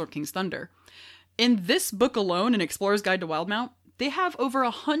in Storm King's Thunder. In this book alone, in Explorer's Guide to Wildemount, they have over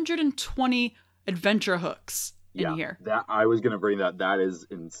 120 adventure hooks in here. That I was going to bring that. That is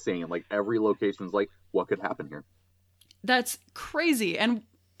insane. Like, every location's like, what could happen here? That's crazy. And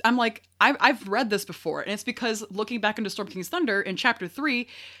I'm like, I've read this before, and it's because looking back into Storm King's Thunder in Chapter 3,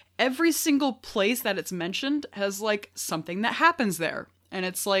 every single place that it's mentioned has, like, something that happens there. And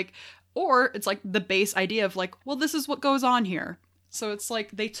it's like, or it's like the base idea of like, well, this is what goes on here. So it's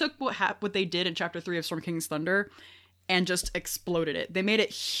like they took what they did in Chapter 3 of Storm King's Thunder and just exploded it. They made it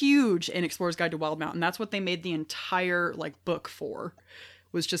huge in Explorer's Guide to Wildemount, and that's what they made the entire like book for,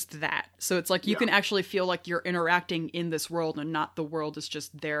 was just that. So it's like you can actually feel like you're interacting in this world and not the world is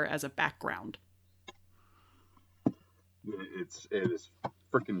just there as a background. It is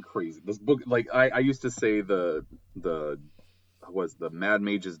freaking crazy. This book, like, I used to say the Mad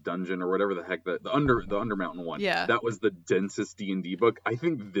Mage's Dungeon or whatever the heck, the Undermountain one. Yeah. That was the densest D&D book. I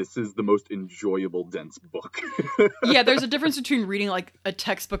think this is the most enjoyable dense book. Yeah, there's a difference between reading like a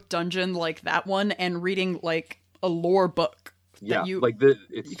textbook dungeon like that one and reading like a lore book that you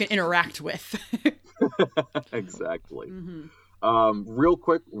can interact with. Exactly. Real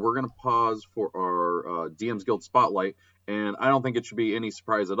quick, we're going to pause for our DM's Guild Spotlight. And I don't think it should be any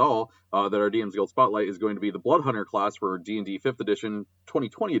surprise at all that our DM's Guild Spotlight is going to be the Bloodhunter class for D&D 5th edition,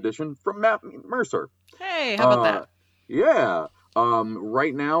 2020 edition from Matt Mercer. Hey, how about that? Yeah.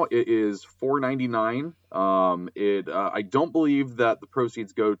 Right now it is $4.99. I don't believe that the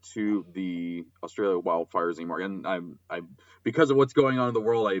proceeds go to the Australia wildfires anymore. And I'm because of what's going on in the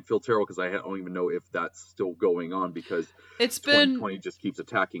world, I feel terrible because I don't even know if that's still going on, because it's 2020 just keeps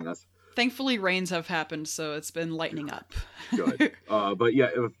attacking us. Thankfully, rains have happened, so it's been lightening up. Good. But yeah,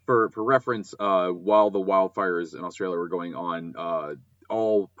 for reference, while the wildfires in Australia were going on,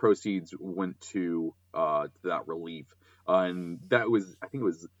 all proceeds went to that relief. And that was, I think it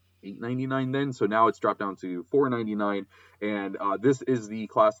was $8.99 then, so now it's dropped down to $4.99. And this is the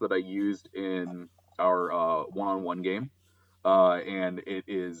class that I used in our one-on-one game. And it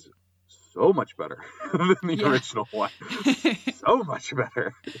is so much better than the original one. So much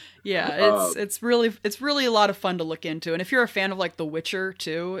better. Yeah, it's really a lot of fun to look into. And if you're a fan of like The Witcher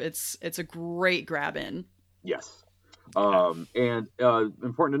too, it's a great grab in. Yes. And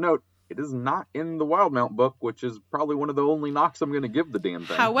important to note, it is not in the Wildemount book, which is probably one of the only knocks I'm going to give the damn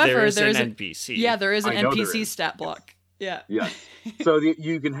thing. However, there's an NPC. Yeah, there is an NPC there is. stat block. Yeah. Yes. So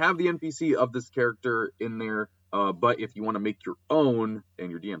you can have the NPC of this character in there, but if you want to make your own, and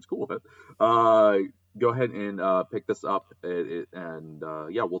your DM's cool with it, go ahead and pick this up.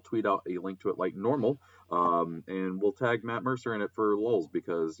 We'll tweet out a link to it like normal, and we'll tag Matt Mercer in it for lulz,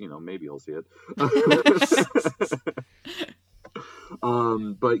 because, maybe he'll see it.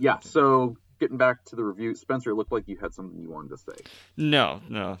 But yeah, so getting back to the review, Spencer, it looked like you had something you wanted to say. No,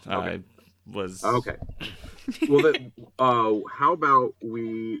 Okay. I was... Okay. Well, then, how about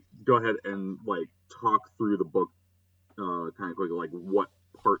we go ahead and, like, talk through the book kind of quickly, like, what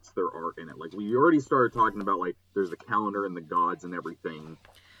parts there are in it. Like, we already started talking about, like, there's the calendar and the gods and everything.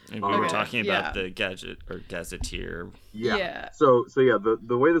 And we were Okay. talking about Yeah. the gadget or gazetteer. Yeah. So yeah,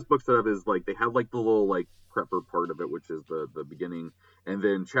 the way this book's set up is, like, they have, like, the little, like, prepper part of it, which is the beginning, and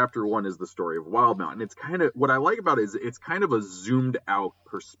then chapter 1 is the story of Wildemount. And it's kind of, what I like about it is it's kind of a zoomed out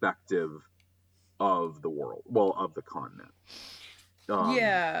perspective of the world, well, of the continent.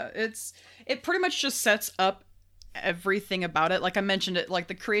 Yeah, it pretty much just sets up everything about it. Like I mentioned, it like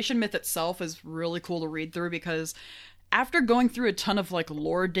the creation myth itself is really cool to read through, because after going through a ton of like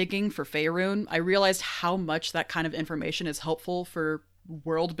lore digging for Faerun, I realized how much that kind of information is helpful for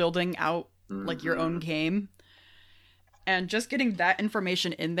world building out like your own game. And just getting that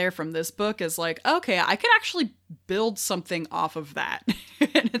information in there from this book is like, okay, I could actually build something off of that.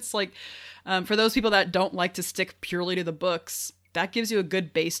 And it's like, for those people that don't like to stick purely to the books, that gives you a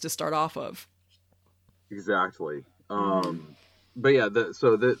good base to start off of. Exactly. But yeah,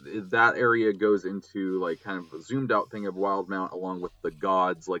 that area goes into, like, kind of a zoomed out thing of Wildemount along with the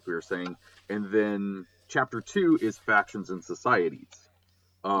gods, like we were saying. And then chapter 2 is factions and societies.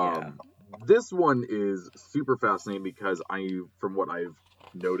 This one is super fascinating because from what I've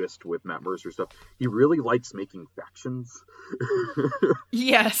noticed with Matt Mercer stuff, he really likes making factions.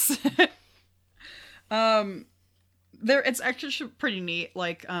 Yes. It's actually pretty neat.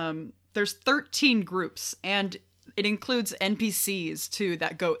 Like, there's 13 groups, and it includes NPCs too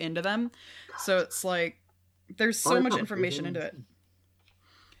that go into them. So it's like there's so much information into it.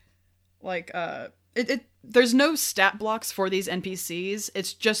 Like, there's no stat blocks for these NPCs.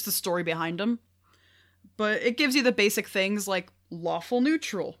 It's just the story behind them. But it gives you the basic things like lawful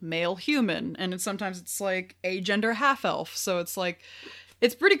neutral, male human, and sometimes it's like agender half elf. So it's like,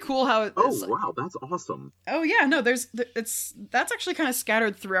 it's pretty cool how it. Oh wow, that's awesome. Oh yeah, no, that's actually kind of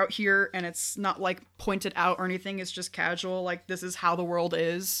scattered throughout here, and it's not like pointed out or anything. It's just casual, like this is how the world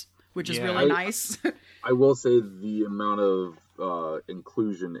is, which is really nice. I will say the amount of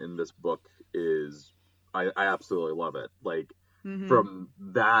inclusion in this book is, I absolutely love it. Like, from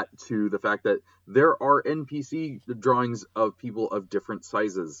that to the fact that there are NPC drawings of people of different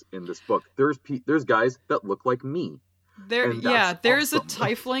sizes in this book. There's guys that look like me. There's awesome. A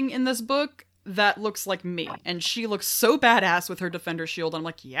tiefling in this book that looks like me, and she looks so badass with her defender shield. I'm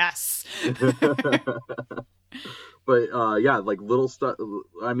like, yes. But yeah, like little stuff.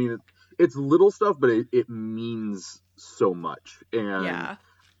 I mean, it's little stuff, but it means so much. And yeah.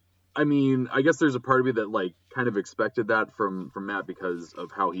 I mean, I guess there's a part of me that, like, kind of expected that from Matt because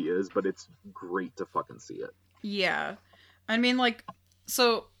of how he is, but it's great to fucking see it. Yeah. I mean, like,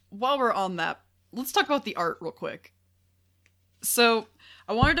 so while we're on that, let's talk about the art real quick. So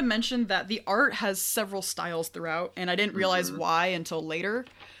I wanted to mention that the art has several styles throughout, and I didn't realize why until later,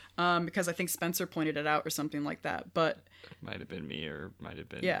 because I think Spencer pointed it out or something like that. But it might have been me, or might have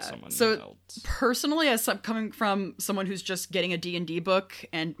been someone so else. Personally, as coming from someone who's just getting a D&D book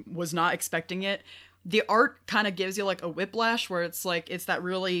and was not expecting it, the art kind of gives you like a whiplash, where it's like it's that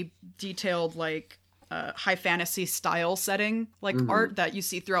really detailed, like high fantasy style setting, like art that you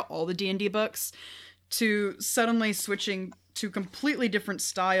see throughout all the D&D books, to suddenly switching to completely different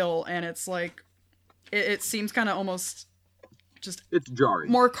style, and it's like it seems kind of almost just, it's jarring,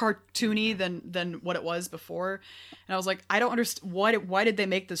 more cartoony than what it was before. And I was like, I don't understand why did they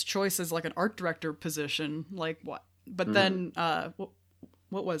make this choice as like an art director position, like what? But then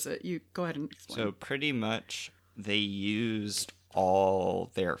what was it? You go ahead and explain. So pretty much they used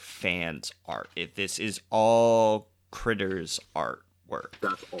all their fans' art. This is all Critters artwork.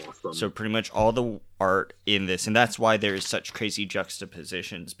 That's awesome. So pretty much all the art in this, and that's why there's such crazy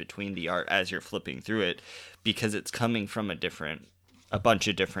juxtapositions between the art as you're flipping through it, because it's coming from a bunch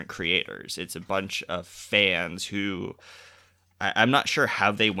of different creators. It's a bunch of fans who, I'm not sure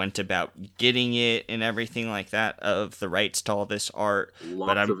how they went about getting it and everything like that, of the rights to all this art.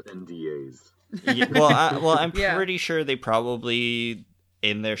 Lots of NDAs. Yeah, well, I'm pretty sure they probably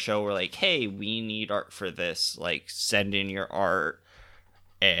in their show were like, hey, we need art for this, like send in your art.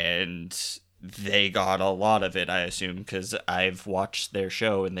 And they got a lot of it, I assume, because I've watched their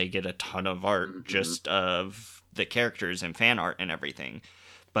show and they get a ton of art just of the characters and fan art and everything.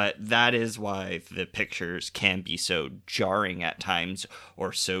 But that is why the pictures can be so jarring at times,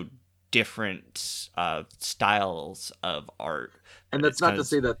 or so different styles of art. And that's not to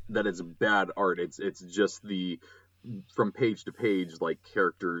say that it's bad art. It's just from page to page, like,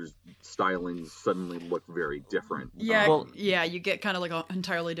 characters' stylings suddenly look very different. Yeah, you get kind of like an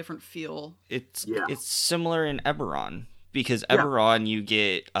entirely different feel. It's similar in Eberron. because Yeah. Eberron you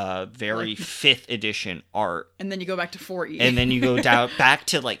get very Like- 5th edition art, And then you go back to 4E. and then you go down back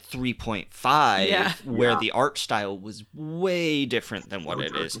to like 3.5, Yeah. where Yeah. the art style was way different than what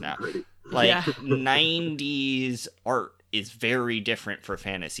it is now. Pretty. Like Yeah. 90s art is very different for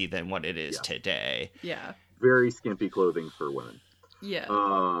fantasy than what it is Yeah. today. yeah. Very skimpy clothing for women. Yeah.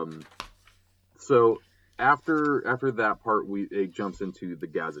 So after that part, it jumps into the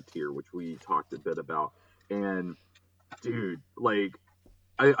Gazetteer, which we talked a bit about. And dude, like,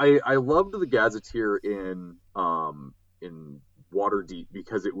 I loved the Gazetteer in Waterdeep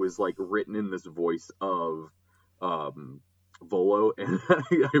because it was like written in this voice of Volo, and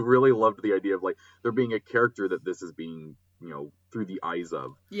I really loved the idea of like there being a character that this is being, through the eyes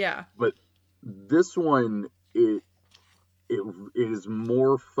of. Yeah. But this one, it is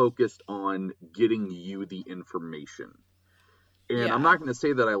more focused on getting you the information. And Yeah. I'm not going to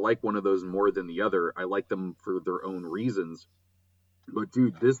say that I like one of those more than the other. I like them for their own reasons. But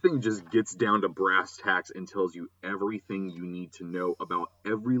dude, this thing just gets down to brass tacks and tells you everything you need to know about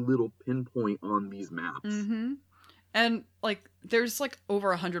every little pinpoint on these maps. Mm-hmm. And like, there's like over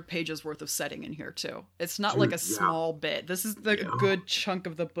 100 pages worth of setting in here too. It's not Dude, like a yeah. small bit. This is the Yeah. good chunk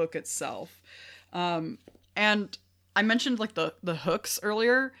of the book itself. And I mentioned like the hooks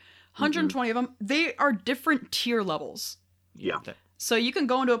earlier. 120 of them. They are different tier levels. Yeah. So you can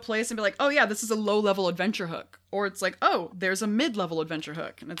go into a place and be like, oh yeah, this is a low-level adventure hook. Or it's like, oh, there's a mid-level adventure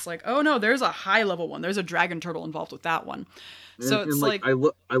hook. And it's like, oh no, there's a high-level one. There's a dragon turtle involved with that one. So it's like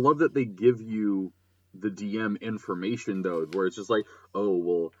I love that they give you the DM information though, where it's just like, oh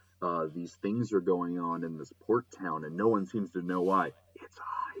well, these things are going on in this port town, and no one seems to know why. It's a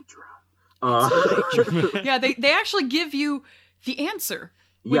Hydra. yeah, they actually give you the answer.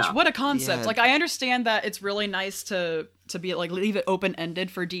 Which, Yeah. what a concept. Yeah. Like, I understand that it's really nice to be, like, leave it open-ended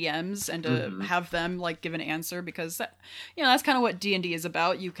for DMs and to have them, like, give an answer because, that's kind of what D&D is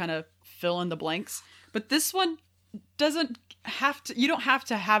about. You kind of fill in the blanks. But this one doesn't have to, you don't have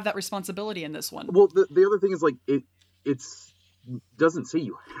to have that responsibility in this one. Well, the other thing is like it's doesn't say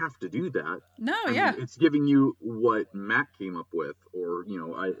you have to do that. No, I mean, yeah. it's giving you what Matt came up with, or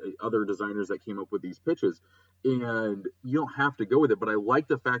other designers that came up with these pitches, and you don't have to go with it. But I like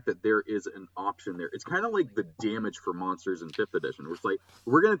the fact that there is an option there. It's kind of like the damage for monsters in 5th edition, where it's like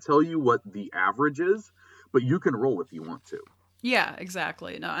we're going to tell you what the average is, but you can roll if you want to. Yeah,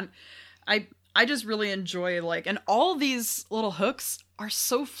 exactly. No, and I just really enjoy, like, and all these little hooks are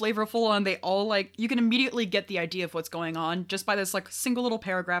so flavorful, and they all, like, you can immediately get the idea of what's going on just by this, like, single little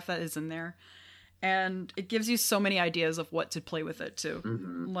paragraph that is in there. And it gives you so many ideas of what to play with it, too.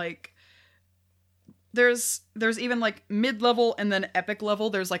 Mm-hmm. Like, there's even, like, mid-level and then epic level.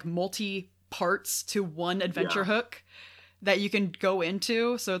 There's, like, multi-parts to one adventure hook that you can go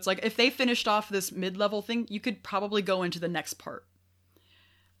into. So it's like, if they finished off this mid-level thing, you could probably go into the next part.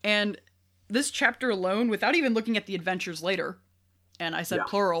 And this chapter alone, without even looking at the adventures later, and I said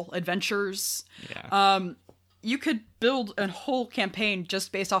plural, adventures, you could build a whole campaign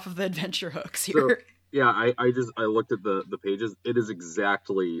just based off of the adventure hooks here. So, yeah, I looked at the pages. It is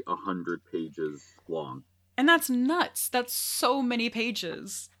exactly 100 pages long. And that's nuts. That's so many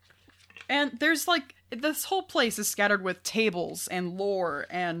pages. And there's like, this whole place is scattered with tables and lore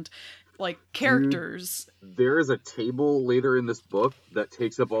and like characters. There is a table later in this book that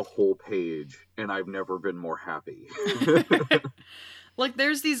takes up a whole page, and I've never been more happy. Like,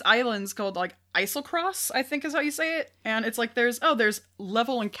 there's these islands called, like, Isocross, I think is how you say it. And it's like, there's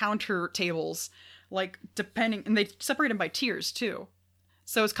level encounter tables, like, depending, and they separate them by tiers, too.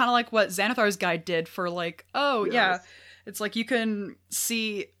 So it's kind of like what Xanathar's Guide did for, like, yeah, it's like you can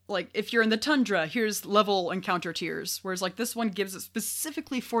see, like, if you're in the tundra, here's level encounter tiers. Whereas, like, this one gives it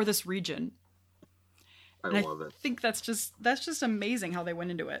specifically for this region. I And love it. I think that's just amazing how they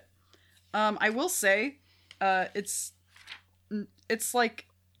went into it. I will say, it's like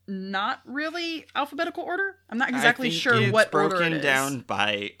not really alphabetical order. I'm not exactly sure it's what broken order it is. down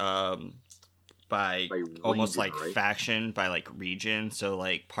by almost region, like right? faction, by like region. So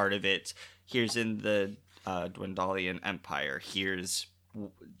like part of it here's in the Dwendalian Empire. Here's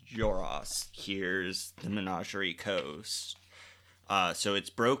Joros. Here's the Menagerie Coast. So it's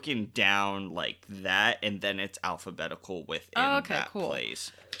broken down like that, and then it's alphabetical within that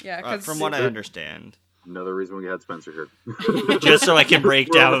place. Yeah, because From what I understand. Another reason we had Spencer here. Just so I can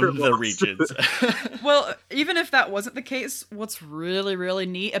break down the Lost. regions. well, even if that wasn't the case, what's really, really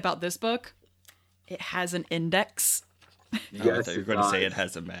neat about this book, it has an index. I Yes, thought you were going to say it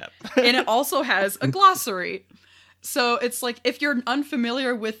has a map. And it also has a glossary. So it's like, if you're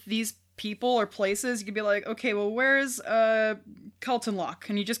unfamiliar with these people or places, you could be like, okay, well, where's Carlton Lock?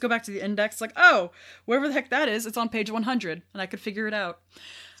 And you just go back to the index, like, oh, wherever the heck that is, it's on page 100, and I could figure it out.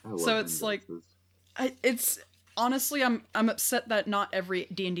 So it's like, it's honestly, I'm upset that not every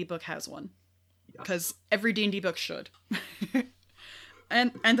D&D book has one, because every D&D book should.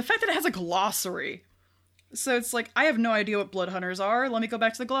 and the fact that it has a glossary. So it's like, I have no idea what blood hunters are. Let me go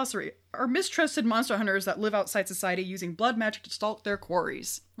back to the glossary. Are mistrusted monster hunters that live outside society using blood magic to stalk their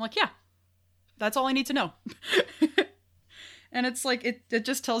quarries. I'm like, yeah, that's all I need to know. And it's like, it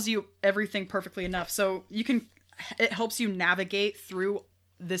just tells you everything perfectly enough. So it helps you navigate through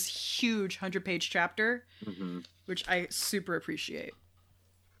this huge 100-page chapter, which I super appreciate.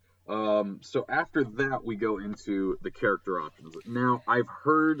 So after that, we go into the character options. Now, I've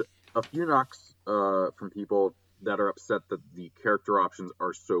heard a few knocks from people that are upset that the character options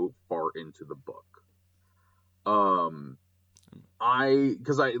are so far into the book.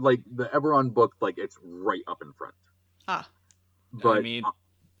 Because I like the Eberron book, like it's right up in front. But I mean,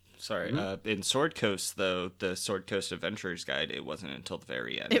 in Sword Coast, though, the Sword Coast Adventurer's Guide, it wasn't until the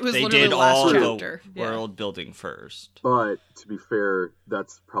very end. It was they literally did the last all chapter. the world building first. But to be fair,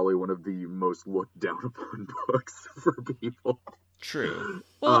 that's probably one of the most looked down upon books for people. True.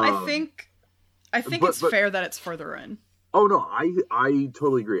 Well, I think it's fair that it's further in. Oh no, I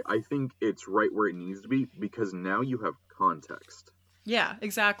totally agree. I think it's right where it needs to be because now you have context. Yeah,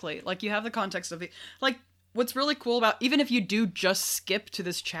 exactly. Like, you have the context of the... Like, what's really cool about... Even if you do just skip to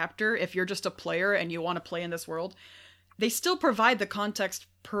this chapter, if you're just a player and you want to play in this world, they still provide the context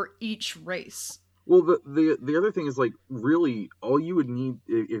per each race. Well, the other thing is, like, really, all you would need...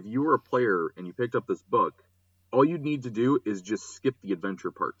 If you were a player and you picked up this book, all you'd need to do is just skip the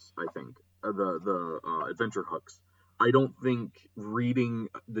adventure parts, I think. The adventure hooks. I don't think reading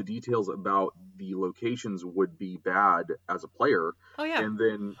the details about the locations would be bad as a player. Oh, yeah. And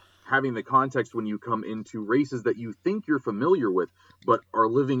then having the context when you come into races that you think you're familiar with, but are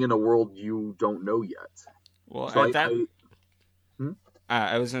living in a world you don't know yet. Well, so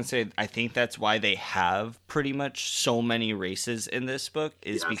I was going to say, I think that's why they have pretty much so many races in this book,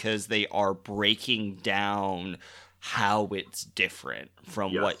 is because they are breaking down how it's different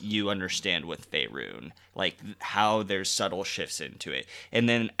from what you understand with Faerun, like how there's subtle shifts into it, and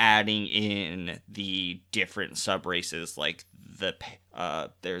then adding in the different sub races like the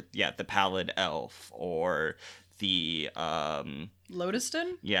Pallid Elf or the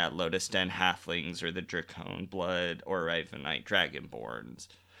Lotusden? Yeah, Lotusden halflings or the Dracone Blood or Ravenite Dragonborns.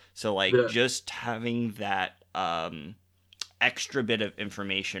 So like just having that extra bit of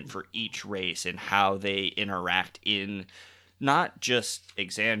information for each race and how they interact in not just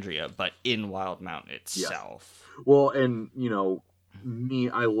Exandria, but in Wildemount itself. Yes. Well, and,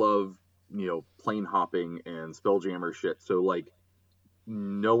 I love, plane hopping and spelljammer shit. So, like,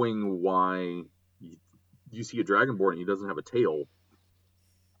 knowing why you see a Dragonborn and he doesn't have a tail,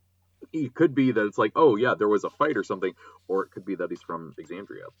 it could be that it's like, oh, yeah, there was a fight or something, or it could be that he's from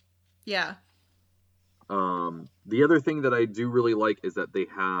Exandria. Yeah. The other thing that I do really like is that they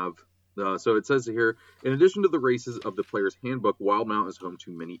have, so it says here, in addition to the races of the player's handbook, Wildemount is home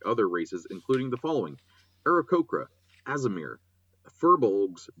to many other races, including the following: Aarakocra, Azamir,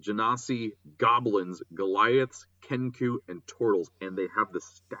 Furbolgs, Genasi, Goblins, Goliaths, Kenku, and Turtles, and they have the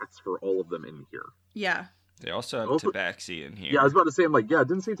stats for all of them in here. Yeah. They also have Tabaxi in here. Yeah, I was about to say, I'm like, yeah, I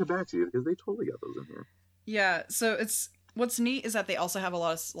didn't say Tabaxi, because they totally got those in here. Yeah, so what's neat is that they also have a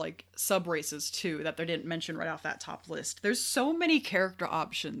lot of, like, sub-races, too, that they didn't mention right off that top list. There's so many character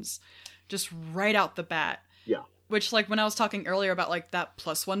options just right out the bat. Yeah. Which, like, when I was talking earlier about, like, that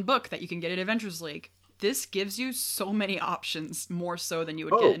 +1 book that you can get at Adventures League, this gives you so many options, more so than you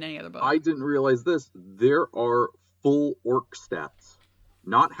would get in any other book. I didn't realize this. There are full orc stats.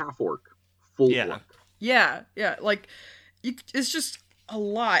 Not half orc. Full orc. Yeah, like, it's just a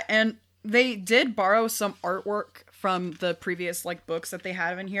lot. And they did borrow some artwork from the previous, like, books that they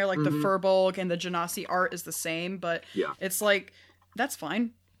have in here. Like, the Furbolg and the Genasi art is the same, but it's like, that's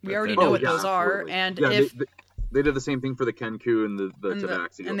fine. We already know what those are. And if... They did the same thing for the Kenku and the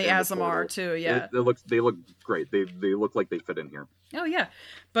Tabaxi. And the Azamar, too, yeah. They look great. They look like they fit in here. Oh, yeah.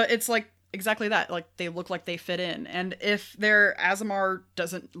 But it's like, exactly that. Like, they look like they fit in. And if their Azamar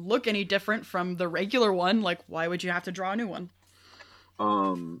doesn't look any different from the regular one, like, why would you have to draw a new one?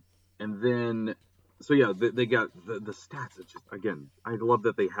 And then, so yeah, they got the stats. It's just, again, I love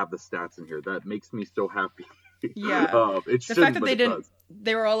that they have the stats in here. That makes me so happy. Yeah. The fact that they didn't,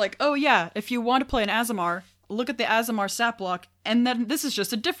 they were all like, oh yeah, if you want to play an Azamar, look at the Azamar stat block, and then this is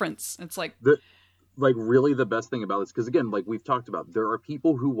just a difference. It's like... really the best thing about this, because again, like we've talked about, there are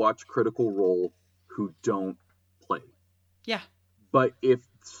people who watch Critical Role who don't play. Yeah. But if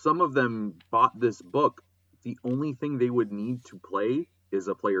some of them bought this book. The only thing they would need to play is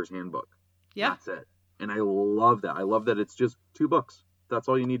a player's handbook. Yeah. That's it. And I love that. I love that it's just 2 books. That's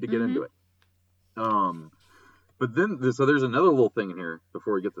all you need to get into it. But then, so there's another little thing in here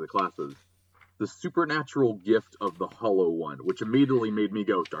before we get to the classes. The supernatural gift of the Hollow One, which immediately made me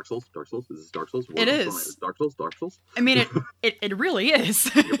go, Dark Souls? Dark Souls? Is this Dark Souls? It is. Dark Souls? Dark Souls? I mean, it really is.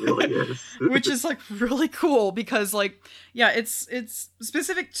 It really is. Which is, like, really cool because, like, yeah, it's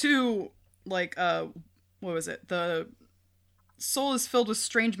specific to, like, what was it? The soul is filled with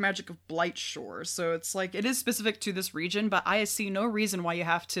strange magic of Blightshore. So it's, like, it is specific to this region, but I see no reason why you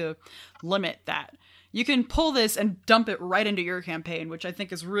have to limit that. You can pull this and dump it right into your campaign, which I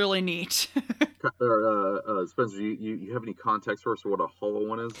think is really neat. Spencer, you have any context for us for what a Hollow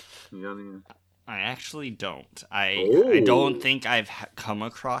One is? You got any? I actually don't. I don't think I've come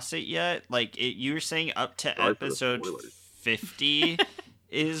across it yet. Like, you were saying up to episode 50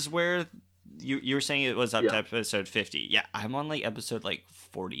 is where you were saying it was up to episode 50. Yeah, I'm on, like, episode, like,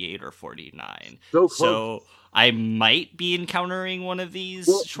 48 or 49. So close. So I might be encountering one of these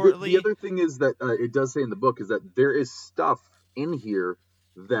shortly. The other thing is that it does say in the book is that there is stuff in here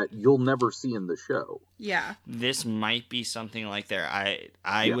that you'll never see in the show. Yeah. This might be something like there.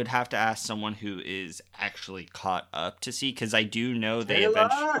 I would have to ask someone who is actually caught up to see, because I do know they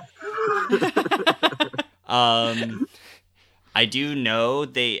eventually... I do know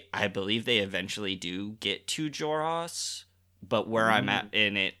I believe they eventually do get to Joros, but where I'm at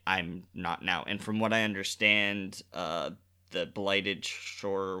in it, I'm not now. And from what I understand, the Blighted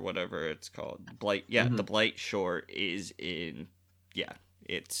Shore, or whatever it's called, the Blight Shore is in,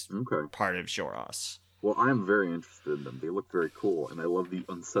 it's part of Joros. Well, I'm very interested in them. They look very cool, and I love the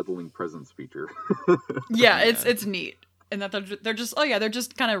unsettling presence feature. Yeah, it's neat. And that they're just, they're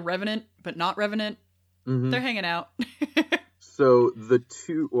just kind of revenant, but not revenant. Mm-hmm. They're hanging out. So the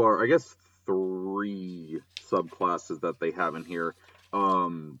 2, or I guess 3 subclasses that they have in here,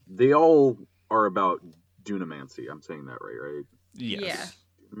 they all are about Dunamancy. I'm saying that right? Yes. Yeah.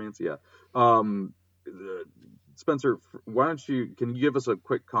 Dunamancy, yeah. Spencer, can you give us a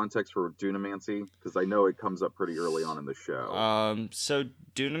quick context for Dunamancy? Because I know it comes up pretty early on in the show. So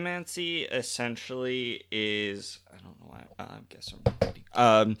Dunamancy essentially is, I don't know why, I guess I'm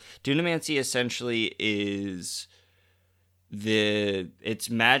reading. Dunamancy essentially is it's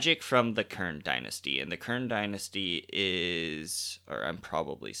magic from the Kern Dynasty, and the Kern Dynasty is, or I'm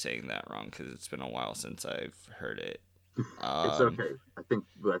probably saying that wrong because it's been a while since I've heard it. It's okay. I think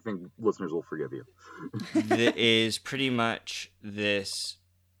listeners will forgive you. That is pretty much this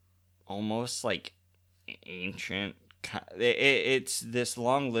almost like ancient. It's this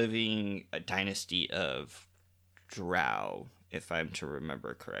long-living dynasty of Drow, if I'm to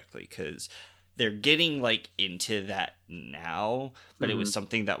remember correctly, because they're getting like into that now, but it was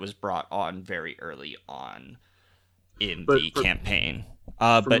something that was brought on very early on in the campaign.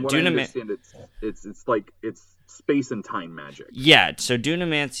 But Dunamancy, it's space and time magic. Yeah, so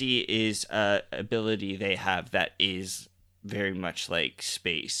Dunamancy is a ability they have that is very much like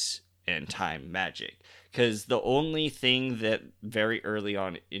space and time magic. Because the only thing that very early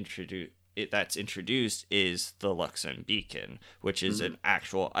on that's introduced is the Luxon Beacon, which is an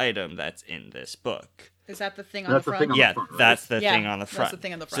actual item that's in this book. Is that the thing on the front? That's the thing on the front. That's the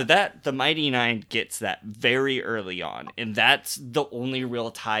thing on the front. So that the Mighty Nine gets that very early on, and that's the only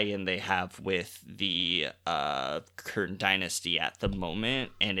real tie-in they have with the Kern Dynasty at the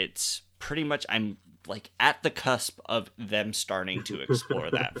moment, and it's pretty much I'm like at the cusp of them starting to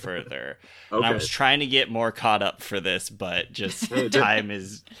explore that further. Okay. And I was trying to get more caught up for this, but just time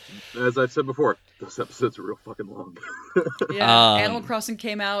is... As I've said before, those episodes are real fucking long. Yeah, Animal Crossing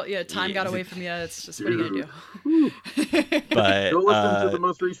came out. Yeah, time got away from you. It's just, what are you going to do? But go listen to the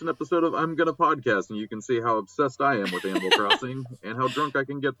most recent episode of I'm Gonna Podcast, and you can see how obsessed I am with Animal Crossing and how drunk I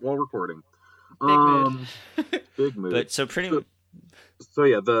can get while recording. Big mood. But so pretty much... So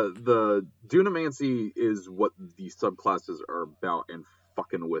yeah, the Dunamancy is what the subclasses are about, and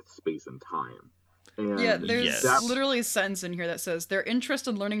fucking with space and time. And yeah, there's literally a sentence in here that says their interest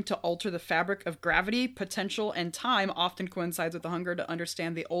in learning to alter the fabric of gravity, potential, and time often coincides with the hunger to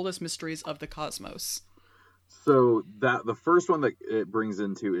understand the oldest mysteries of the cosmos. So that the first one that it brings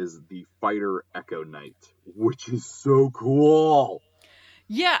into is the Fighter Echo Knight, which is so cool.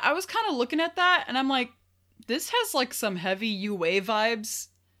 Yeah, I was kind of looking at that, and I'm like, this has like some heavy UA vibes.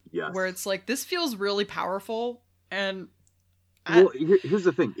 Yes. Where it's like, this feels really powerful. And here's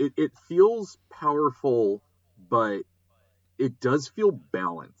the thing. It feels powerful, but it does feel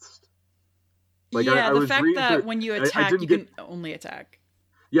balanced. Like, yeah, the fact that when you attack, you can only attack.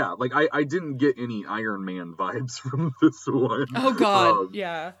 Yeah, like I didn't get any Iron Man vibes from this one. Oh God,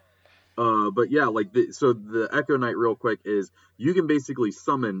 yeah. But yeah, like so the Echo Knight, real quick, is you can basically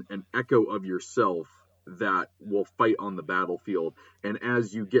summon an echo of yourself that will fight on the battlefield, and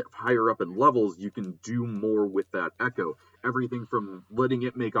as you get higher up in levels, you can do more with that echo. Everything from letting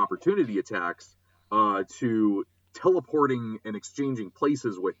it make opportunity attacks, to teleporting and exchanging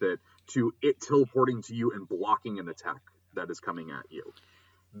places with it, to it teleporting to you and blocking an attack that is coming at you.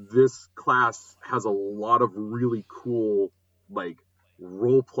 This class has a lot of really cool, like,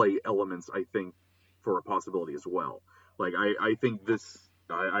 role play elements, I think, for a possibility as well. Like, I think this,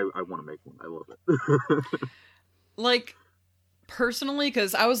 I want to make one. I love it. Like, personally,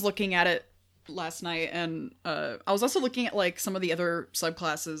 because I was looking at it last night, and I was also looking at, like, some of the other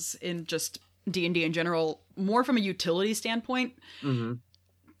subclasses in just D&D in general, more from a utility standpoint. Mm-hmm.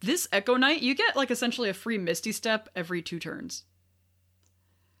 This Echo Knight, you get, like, essentially a free Misty Step every 2 turns.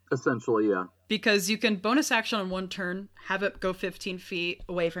 Essentially, yeah. Because you can bonus action on 1 turn, have it go 15 feet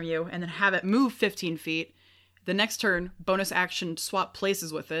away from you, and then have it move 15 feet. The next turn, bonus action, swap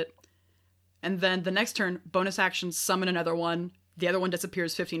places with it. And then the next turn, bonus action, summon another one. The other one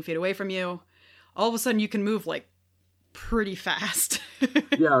disappears 15 feet away from you. All of a sudden, you can move, like, pretty fast.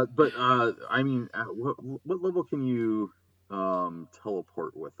 Yeah, but, I mean, what level can you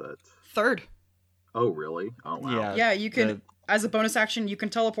teleport with it? 3rd. Oh, really? Oh, wow. Yeah, you can, as a bonus action, you can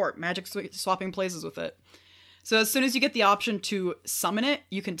teleport, magic swapping places with it. So as soon as you get the option to summon it,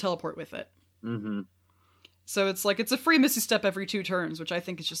 you can teleport with it. Mm-hmm. So it's like, it's a free Misty Step every 2 turns, which I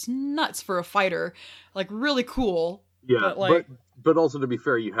think is just nuts for a fighter. Like, really cool. Yeah, but but also, to be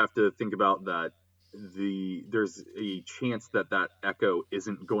fair, you have to think about that there's a chance that echo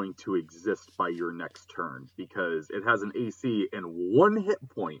isn't going to exist by your next turn, because it has an AC and 1 hit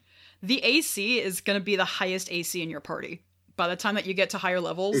point. The AC is going to be the highest AC in your party by the time that you get to higher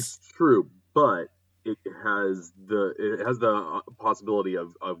levels. It's true, but it has the possibility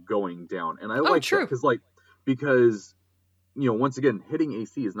of going down, and I like true. that because you know, once again, hitting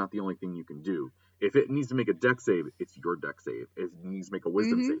AC is not the only thing you can do. If it needs to make a dex save, it's your dex save. If it needs to make a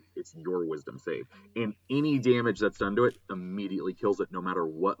wisdom save, it's your wisdom save. And any damage that's done to it immediately kills it, no matter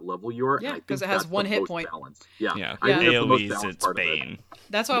what level you are. Yeah, because it has 1 hit point. Balanced. Yeah. I think AoE's its bane.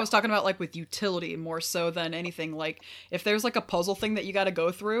 That's what I was talking about, like, with utility more so than anything. Like, if there's, like, a puzzle thing that you got to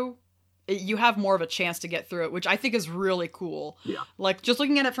go through, you have more of a chance to get through it, which I think is really cool. Yeah. Like, just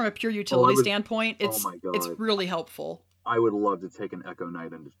looking at it from a pure utility standpoint, it's really helpful. I would love to take an Echo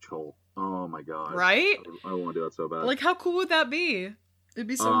Knight into Chol. Oh my god. Right? I want to do that so bad. Like, how cool would that be? It'd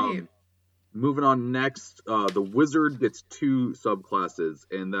be so neat. Moving on next, the Wizard gets 2 subclasses,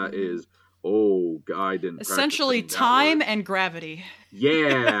 and that is, I didn't essentially time and gravity.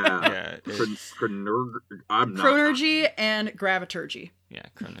 Yeah. Chronergy and Graviturgy. Yeah,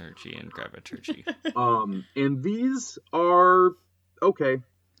 Chronergy and Graviturgy. And these are okay.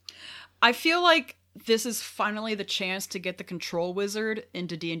 I feel like this is finally the chance to get the Control Wizard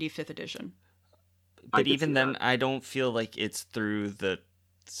into D&D 5th edition. But even then, I don't feel like it's through the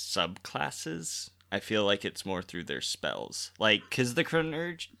subclasses. I feel like it's more through their spells. Like, because the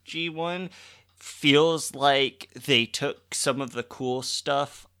Chronergy one feels like they took some of the cool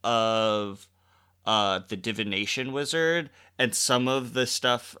stuff of the Divination Wizard and some of the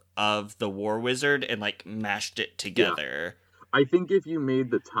stuff of the War Wizard and, like, mashed it together. Yeah. I think if you made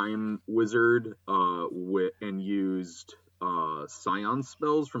the Time Wizard and used Scion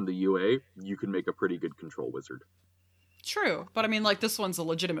spells from the UA, you can make a pretty good Control Wizard. True, but I mean, like, this one's a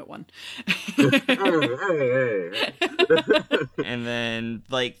legitimate one. hey. And then,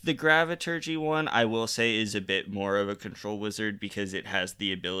 like, the Graviturgy one, I will say, is a bit more of a Control Wizard because it has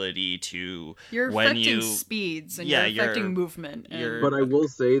the ability to... You're affecting speeds, and you're affecting movement. But I will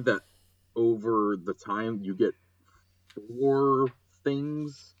say that over the time, you get 4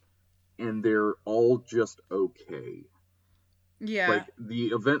 things, and they're all just okay. Yeah. Like, the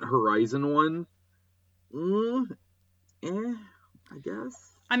Event Horizon one, I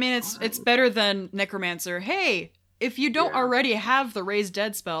guess. I mean, it's better than Necromancer. Hey, if you don't already have the Raise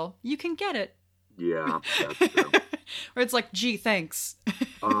Dead spell, you can get it. Yeah, that's true. Or it's like, gee, thanks.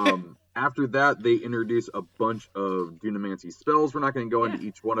 After that, they introduce a bunch of Dunamancy spells. We're not going to go into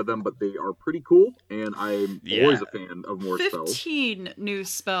each one of them, but they are pretty cool, and I'm always a fan of more 15 new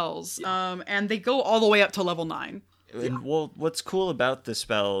spells, and they go all the way up to level 9. And, well, what's cool about the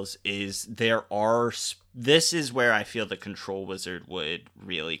spells is this is where I feel the Control Wizard would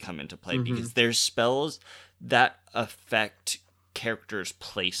really come into play, because there's spells that affect characters'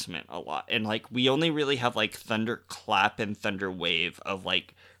 placement a lot. And, like, we only really have, like, Thunderclap and Thunder Wave of,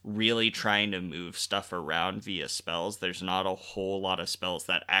 like, really trying to move stuff around via spells. There's not a whole lot of spells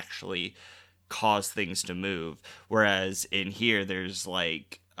that actually cause things to move. Whereas in here, there's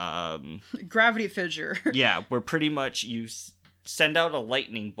like... gravity fissure. Yeah, where pretty much you send out a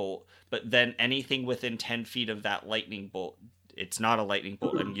lightning bolt, but then anything within 10 feet of that lightning bolt, it's not a lightning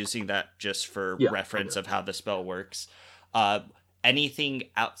bolt. I'm using that just for reference of how the spell works. Anything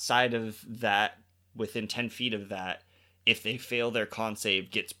outside of that, within 10 feet of that, if they fail their con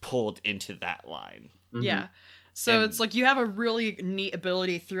save, gets pulled into that line. Mm-hmm. Yeah. So it's like you have a really neat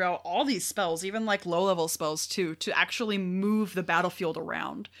ability throughout all these spells, even like low-level spells too, to actually move the battlefield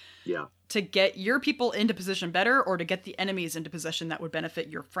around. Yeah. To get your people into position better, or to get the enemies into position that would benefit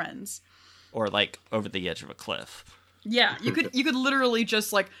your friends. Or like over the edge of a cliff. Yeah, you could literally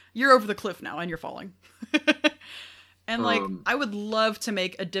just like, you're over the cliff now and you're falling. And like, I would love to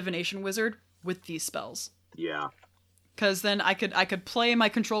make a divination wizard with these spells. Yeah. Because then I could play my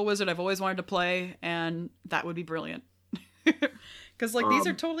control wizard I've always wanted to play, and that would be brilliant. Because like these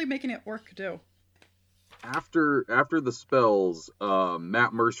are totally making it work too. After the spells,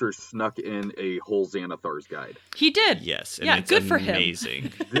 Matt Mercer snuck in a whole Xanathar's guide. He did. Yes, and yeah, it's good amazing.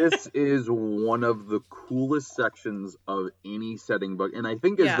 for him. This is one of the coolest sections of any setting book, and I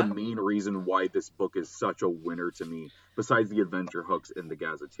think is the main reason why this book is such a winner to me, besides the adventure hooks and the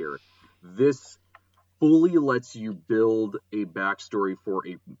gazetteer. This fully lets you build a backstory for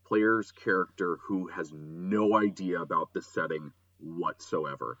a player's character who has no idea about the setting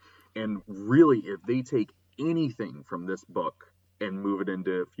whatsoever. And really, if they take anything from this book and move it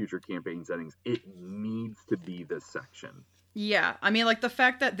into future campaign settings, it needs to be this section. Yeah, I mean, like, the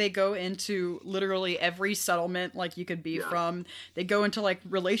fact that they go into literally every settlement, like, you could be from. They go into, like,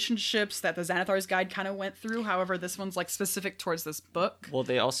 relationships that the Xanathar's Guide kind of went through. However, this one's, like, specific towards this book. Well,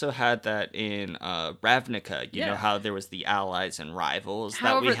 they also had that in Ravnica. You know how there was the allies and rivals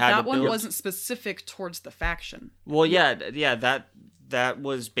However, that we had that to build? one wasn't specific towards the faction. Well, that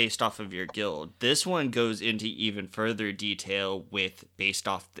was based off of your guild. This one goes into even further detail with based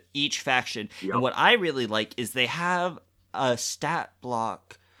off each faction. Yep. And what I really like is they have a stat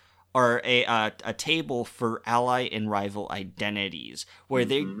block or a table for ally and rival identities, where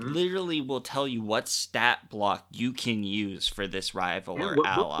they literally will tell you what stat block you can use for this rival or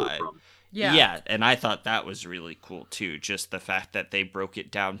ally. Yeah, and I thought that was really cool too, just the fact that they broke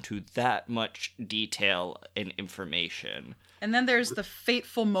it down to that much detail and information. And then there's the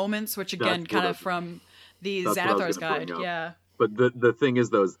fateful moments, which again, kind of from the Xanathar's Guide. Yeah. But the thing is,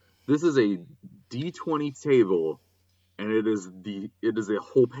 though, this is a D20 table, and it is a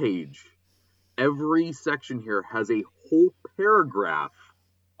whole page. Every section here has a whole paragraph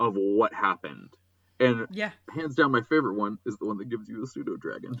of what happened. And hands down, my favorite one is the one that gives you a pseudo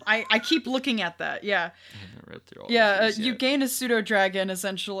dragon. I keep looking at that. Yeah. I haven't read through all of these you yet. gain a pseudo dragon.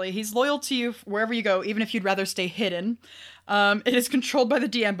 Essentially, he's loyal to you wherever you go, even if you'd rather stay hidden. It is controlled by the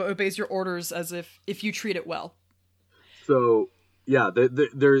DM, but obeys your orders as if you treat it well. So yeah,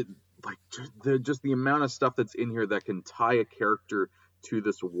 they're like just the amount of stuff that's in here that can tie a character to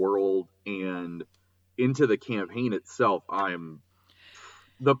this world and into the campaign itself. And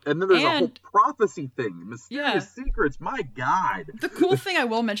then there's a whole prophecy thing, mysterious secrets. My God. The cool thing I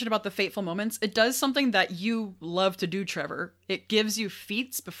will mention about the fateful moments, it does something that you love to do, Trevor. It gives you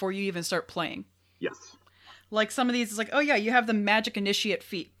feats before you even start playing. Yes. Like some of these is like, oh yeah, you have the magic initiate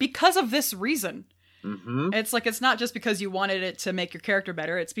feat because of this reason. Mm-hmm. It's like, it's not just because you wanted it to make your character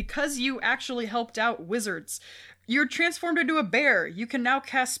better. It's because you actually helped out wizards. You're transformed into a bear. You can now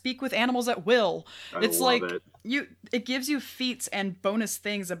cast Speak with Animals at will. It's like it gives you feats and bonus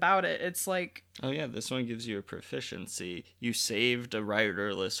things about it. It's like, oh yeah, this one gives you a proficiency. You saved a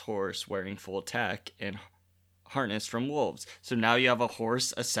riderless horse wearing full attack and harness from wolves. So now you have a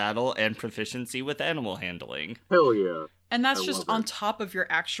horse, a saddle, and proficiency with animal handling. Hell yeah. And that's just on top of your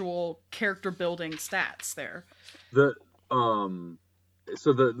actual character building stats there. One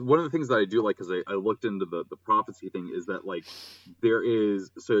of the things that I do like, because I looked into the prophecy thing, is that like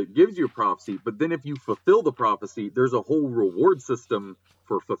so it gives you a prophecy, but then if you fulfill the prophecy, there's a whole reward system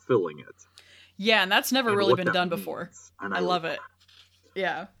for fulfilling it. Yeah, and that's never really been done before. And I love it.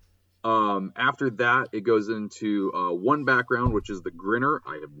 Yeah. After that, it goes into one background, which is the Grinner.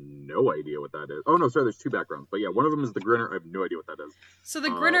 I have no idea what that is. Oh no, sorry, there's two backgrounds, but yeah, one of them is the Grinner. I have no idea what that is. So the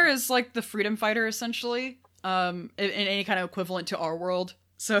Grinner is like the freedom fighter, essentially. In any kind of equivalent to our world.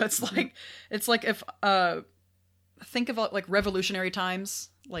 So it's like if think of like revolutionary times,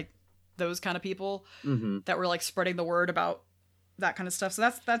 like those kind of people that were like spreading the word about that kind of stuff. So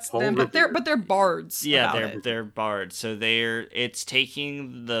that's them, but they're bards. Yeah, they're bards. So it's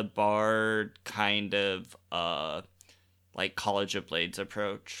taking the bard kind of like College of Blades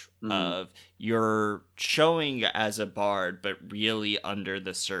approach of you're showing as a bard, but really under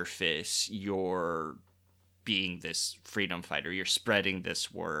the surface, you're being this freedom fighter. You're spreading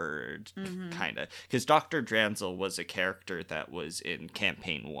this word, kind of. Because Dr. Dranzel was a character that was in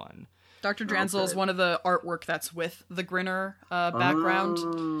campaign 1. Dr. Dranzel is one of the artwork that's with the Grinner background.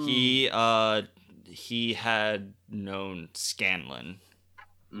 He had known Scanlan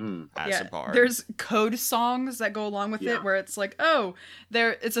as a bard. There's code songs that go along with it where it's like,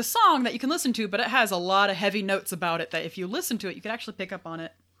 it's a song that you can listen to, but it has a lot of heavy notes about it that if you listen to it, you can actually pick up on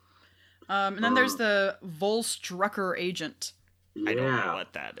it. And then there's the Volstrucker agent. I don't know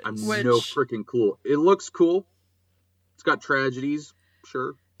what that is. I'm no freaking cool. It looks cool. It's got tragedies,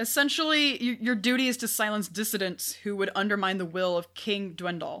 sure. Essentially, your duty is to silence dissidents who would undermine the will of King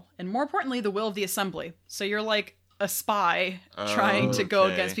Dwendal, and more importantly, the will of the Assembly. So you're like a spy trying to go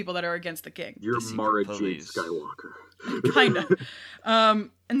against people that are against the king. You're Mara Jade Skywalker. Kind of.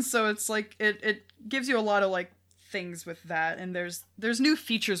 And so it's like, it gives you a lot of like things with that, and there's new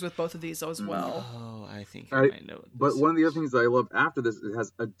features with both of these as well. Oh, I think I might know. But one of the other things that I love after this, it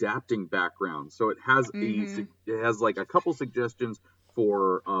has adapting background. So it has it has like a couple suggestions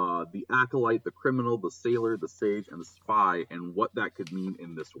for the acolyte, the criminal, the sailor, the sage, and the spy, and what that could mean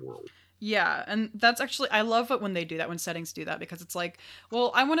in this world. Yeah, and that's actually, I love it when they do that, when settings do that, because it's like,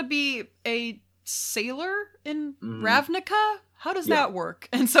 well, I want to be a sailor in Ravnica? How does that work?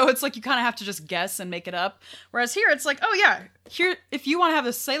 And so it's like you kind of have to just guess and make it up. Whereas here, it's like, oh yeah, here, if you want to have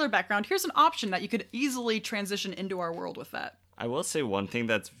a sailor background, here's an option that you could easily transition into our world with that. I will say one thing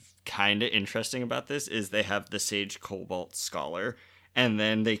that's kind of interesting about this is they have the Sage Cobalt Scholar, and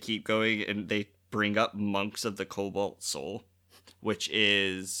then they keep going and they bring up Monks of the Cobalt Soul, which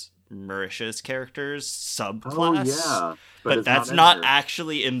is Marisha's character's subclass. Oh, yeah. But that's not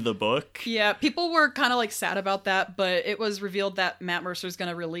actually in the book. Yeah, people were kind of like sad about that, but it was revealed that Matt Mercer's going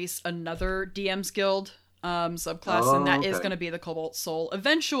to release another DM's Guild subclass, and that is going to be the Cobalt Soul.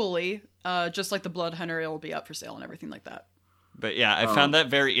 Eventually, just like the Blood Hunter, it will be up for sale and everything like that. But yeah, I found that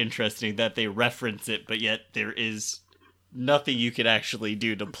very interesting that they reference it, but yet there is nothing you could actually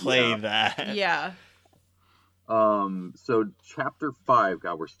do to play that. Yeah. So chapter 5,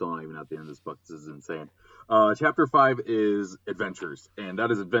 God, we're still not even at the end of this book. This is insane. Chapter 5 is adventures, and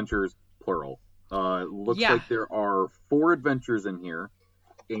that is adventures plural. It looks like there are 4 adventures in here,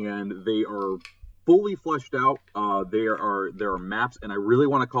 and they are fully fleshed out. There are maps, and I really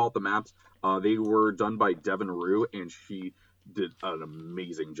want to call it the maps. They were done by Devin Rue, and she did an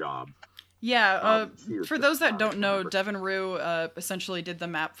amazing job. Yeah, for those that don't know, Devin Rue essentially did the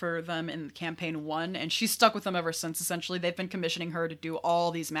map for them in campaign 1, and she's stuck with them ever since. Essentially, they've been commissioning her to do all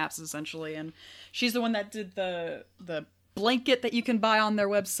these maps, essentially, and she's the one that did the blanket that you can buy on their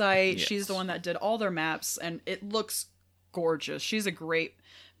website. Yes. She's the one that did all their maps, and it looks gorgeous. She's a great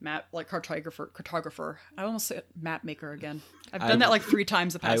map, like cartographer. I almost said map maker again. I've done that like 3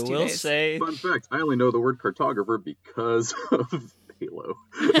 times the past 2 days. I will say, fun fact, I only know the word cartographer because of Halo.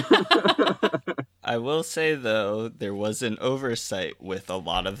 I will say, though, there was an oversight with a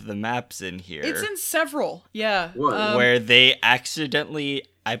lot of the maps in here. It's in several, yeah. Where they accidentally,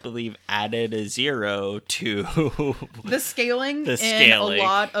 I believe, added a 0 to the scaling in a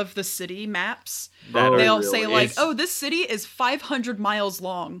lot of the city maps. They'll say, like, oh, this city is 500 miles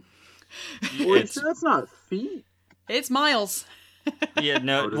long. That's not feet. It's miles. Yeah,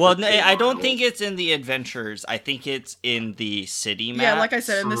 no. Well, no, I don't think it's in the adventures. I think it's in the city maps. Yeah, like I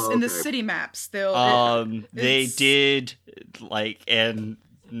said, in the city maps, they did and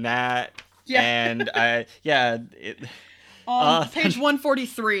Matt and I on page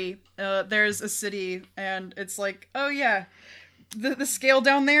 143, there's a city, and it's like, oh yeah, the scale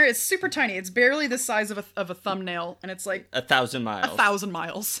down there is super tiny. It's barely the size of a thumbnail, and it's like 1,000 miles. 1,000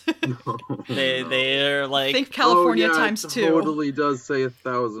 miles. They're like, think California times 2. It totally does say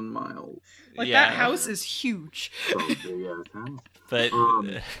 1,000 miles. Like that house is huge. But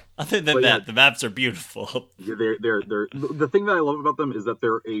other than that, the maps are beautiful. Yeah, they're the thing that I love about them is that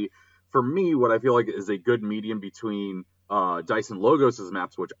they're for me, what I feel like is a good medium between Dyson Logos'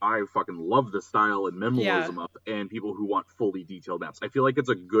 maps, which I fucking love the style and minimalism of, and people who want fully detailed maps. I feel like it's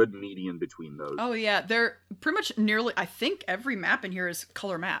a good median between those. Oh yeah, they're pretty much I think every map in here is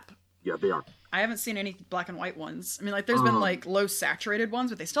color map. Yeah, they are. I haven't seen any black and white ones. I mean, like there's been like low saturated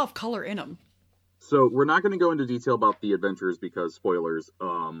ones, but they still have color in them. So we're not going to go into detail about the adventures because spoilers,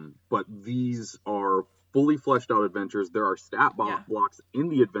 but these are fully fleshed out adventures. There are stat blocks in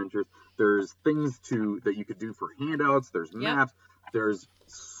the adventures. There's things that you could do for handouts. There's maps. There's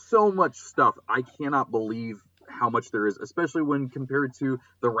so much stuff. I cannot believe how much there is, especially when compared to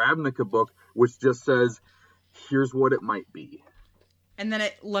the Ravnica book, which just says, here's what it might be. And then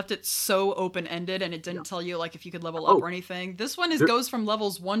it left it so open-ended, and it didn't tell you like if you could level up or anything. This one goes from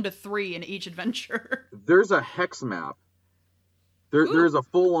levels 1 to 3 in each adventure. There's a hex map. There's a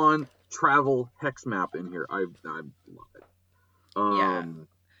full-on travel hex map in here. I love it. Yeah.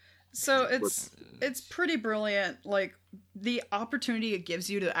 So it's pretty brilliant. Like, the opportunity it gives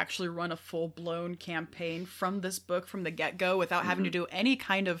you to actually run a full-blown campaign from this book from the get-go without having to do any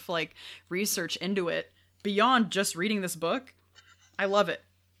kind of like research into it beyond just reading this book. I love it.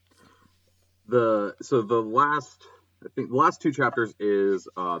 The last 2 chapters is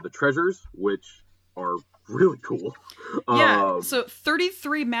the treasures, which are really cool. Yeah, so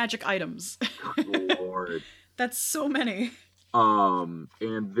 33 magic items. Lord. That's so many. And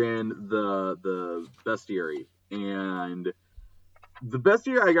then the bestiary. And the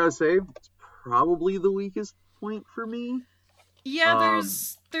bestiary, I gotta say, it's probably the weakest point for me. Yeah,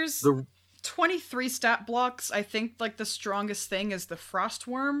 there's 23 stat blocks. I think like the strongest thing is the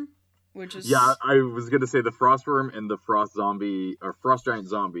Frostworm, which is... Yeah, I was gonna say the Frostworm and the Frost Zombie, or Frost Giant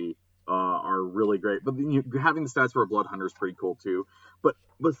Zombie, are really great. But having the stats for a Blood Hunter is pretty cool too. But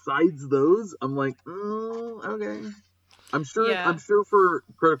besides those, I'm like, okay. I'm sure for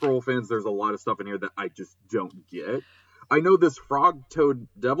Critical Role fans, there's a lot of stuff in here that I just don't get. I know this Frog Toad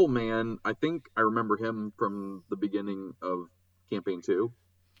Devil Man. I think I remember him from the beginning of Campaign 2.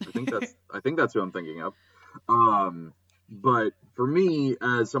 I think that's who I'm thinking of. But for me,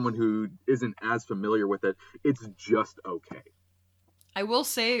 as someone who isn't as familiar with it, it's just okay. I will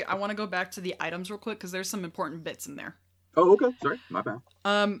say I want to go back to the items real quick because there's some important bits in there. Oh, okay. Sorry, my bad.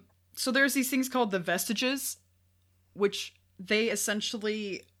 So there's these things called the vestiges, which they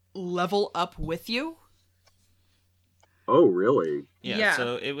essentially level up with you. Oh, really? Yeah,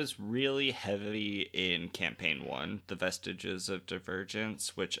 so it was really heavy in Campaign 1, the Vestiges of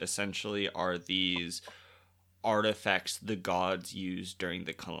Divergence, which essentially are these artifacts the gods used during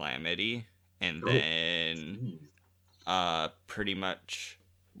the Calamity. And then pretty much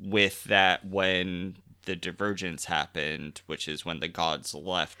with that, when the Divergence happened, which is when the gods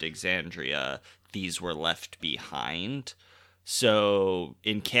left Exandria, these were left behind. So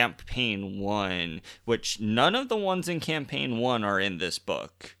in Campaign 1, which none of the ones in Campaign 1 are in this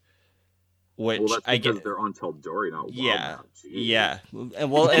book. Which that's because they're on Tal'Dorei, not Wildemount. Yeah.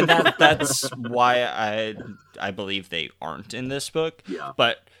 Well, and that's why I believe they aren't in this book. Yeah.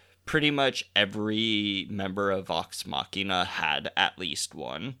 But pretty much every member of Vox Machina had at least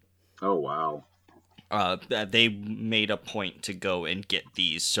one. Oh, wow. They made a point to go and get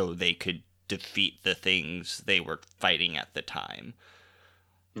these so they could defeat the things they were fighting at the time.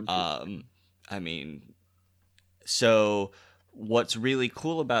 So what's really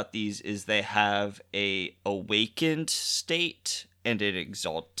cool about these is they have a awakened state and an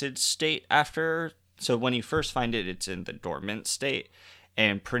exalted state after. So when you first find it, it's in the dormant state,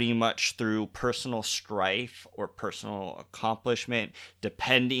 and pretty much through personal strife or personal accomplishment,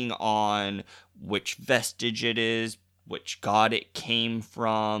 depending on which vestige it is, which god it came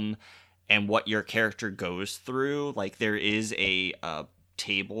from, and what your character goes through, like there is a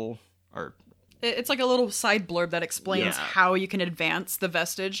table or... It's like a little side blurb that explains how you can advance the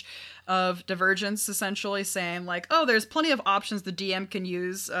vestige of Divergence, essentially saying like, oh, there's plenty of options the DM can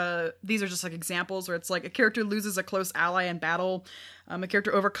use. These are just like examples where it's like a character loses a close ally in battle. A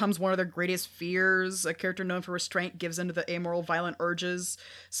character overcomes one of their greatest fears. A character known for restraint gives into the amoral violent urges.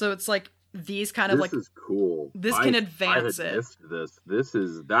 So it's like these kind of like... This is cool. This can advance I had it. Missed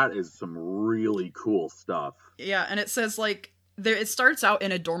this. That is some really cool stuff. Yeah, and it says like... it starts out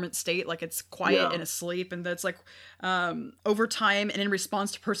in a dormant state, like it's quiet and asleep, and that's like over time and in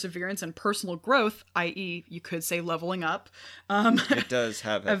response to perseverance and personal growth, i.e., you could say leveling up. It does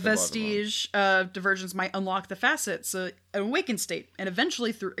have a vestige of Divergence might unlock the facets, an awakened state, and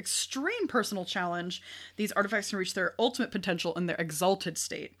eventually through extreme personal challenge, these artifacts can reach their ultimate potential in their exalted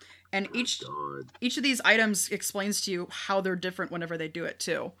state. And each of these items explains to you how they're different whenever they do it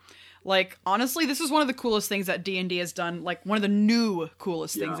too. Like, honestly, this is one of the coolest things that D&D has done, like, one of the new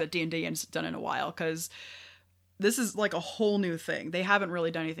coolest things that D&D has done in a while, because this is, like, a whole new thing. They haven't really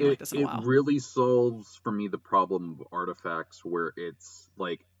done anything like this in a while. It really solves, for me, the problem of artifacts, where it's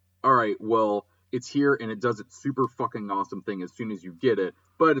like, all right, well, it's here, and it does its super fucking awesome thing as soon as you get it,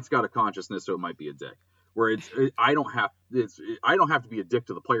 but it's got a consciousness, so it might be a dick. Where I don't have to be a dick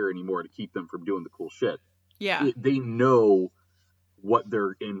to the player anymore to keep them from doing the cool shit. Yeah. They know what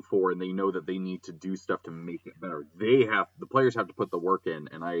they're in for, and they know that they need to do stuff to make it better. The players have to put the work in,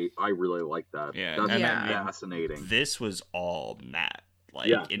 and I really like that. Yeah, that's fascinating. This was all Matt,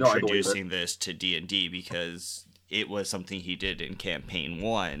 introducing this to D&D, because it was something he did in campaign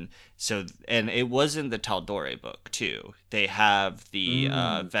 1. So, and it was in the Tal'Dorei book too. They have the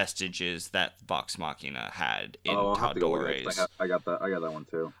vestiges that Vox Machina had in Tal'Dorei's. I got that one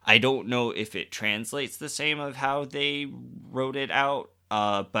too. I don't know if it translates the same of how they wrote it out,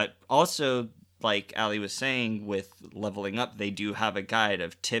 but also, like Ali was saying, with leveling up, they do have a guide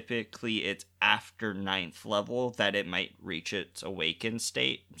of typically it's after 9th level that it might reach its awakened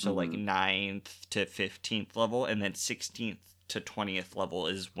state. So like 9th to 15th level, and then 16th to 20th level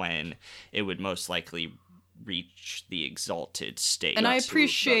is when it would most likely reach the exalted state. And I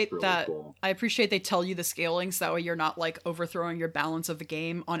appreciate really that. cool. I appreciate they tell you the scalings, that way you're not like overthrowing your balance of the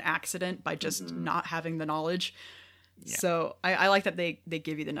game on accident by just not having the knowledge. Yeah. So I like that they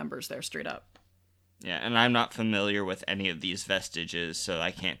give you the numbers there straight up. Yeah, and I'm not familiar with any of these vestiges, so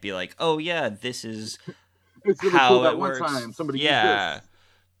I can't be like, oh yeah, this is It's really how cool that it one works. time somebody did Yeah. this.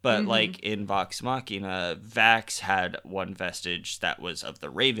 But like in Vox Machina, Vax had one vestige that was of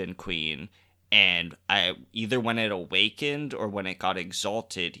the Raven Queen, and either when it awakened or when it got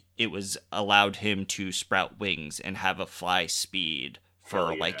exalted, it was allowed him to sprout wings and have a fly speed for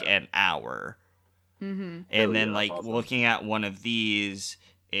Hell like yeah. an hour. Mm-hmm. And then yeah, like awesome. looking at one of these,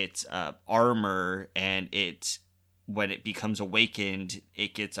 it's armor, and it's when it becomes awakened,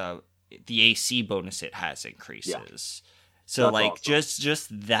 it gets the AC bonus it has increases. So That's like awesome.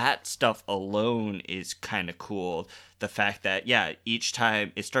 just that stuff alone is kind of cool. The fact that each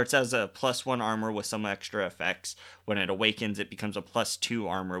time it starts as a +1 armor with some extra effects. When it awakens, it becomes a +2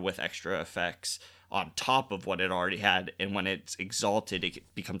 armor with extra effects on top of what it already had, and when it's exalted,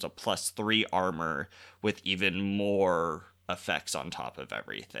 it becomes a +3 armor with even more effects on top of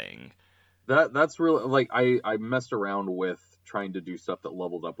everything. That's really like I messed around with trying to do stuff that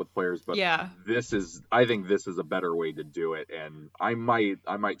levels up with players, but Yeah. I think this is a better way to do it, and I might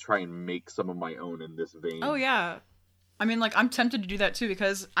try and make some of my own in this vein. Oh yeah. I mean, like, I'm tempted to do that too,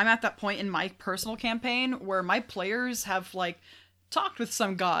 because I'm at that point in my personal campaign where my players have like talked with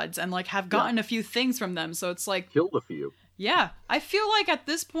some gods and like have gotten a few things from them. So it's like, Killed a few. yeah, I feel like at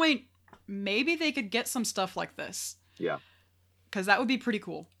this point maybe they could get some stuff like this, Yeah. because that would be pretty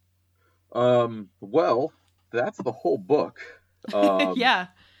cool. Well, that's the whole book. Yeah.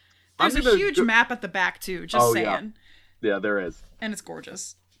 There's I'm a gonna huge go- map at the back too, just Oh, saying. Yeah, there is. And it's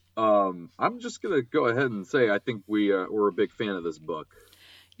gorgeous. I'm just gonna go ahead and say I think we're a big fan of this book.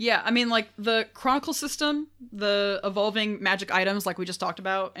 Yeah, I mean, like, the Chronicle system, the evolving magic items like we just talked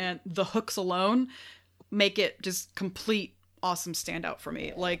about, and the hooks alone make it just complete awesome standout for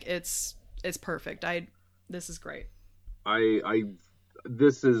me. Like, it's perfect. This is great.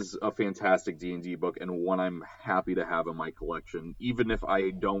 This is a fantastic D&D book, and one I'm happy to have in my collection, even if I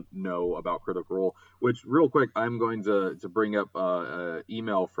don't know about Critical Role. Which, real quick, I'm going to bring up an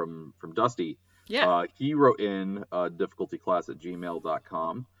email from Dusty. Yeah. He wrote in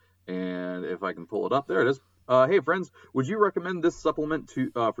difficultyclass@gmail.com, and if I can pull it up, there it is. Hey friends, would you recommend this supplement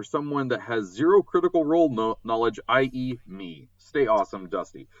for someone that has zero Critical Role knowledge, i.e. me? Stay awesome,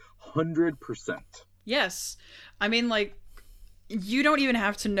 Dusty. 100%. Yes. I mean, like, you don't even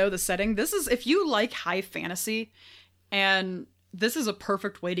have to know the setting. This is, if you like high fantasy, and this is a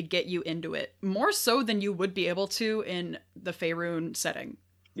perfect way to get you into it, more so than you would be able to in the Faerun setting.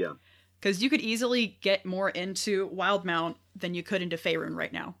 Yeah. Because you could easily get more into Wildmount than you could into Faerun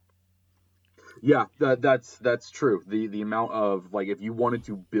right now. Yeah, that's true. The amount of, like, if you wanted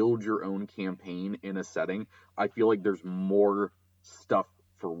to build your own campaign in a setting, I feel like there's more stuff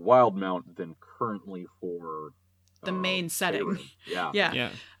for Wildmount than currently for The main setting. Faerun. Yeah. Yeah.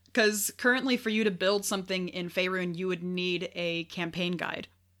 Because currently for you to build something in Faerun, you would need a campaign guide.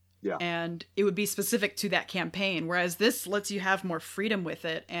 Yeah. And it would be specific to that campaign, whereas this lets you have more freedom with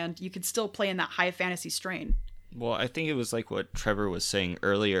it, and you could still play in that high fantasy strain. Well, I think it was like what Trevor was saying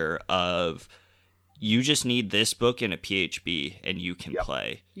earlier of you just need this book and a PHB and you can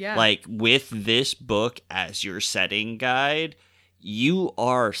play. Yeah. Like with this book as your setting guide, you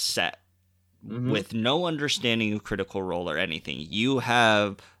are set. With no understanding of Critical Role or anything. You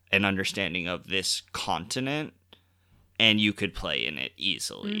have an understanding of this continent and you could play in it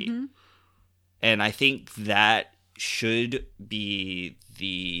easily. Mm-hmm. And I think that should be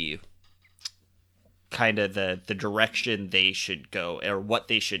the kind of the direction they should go, or what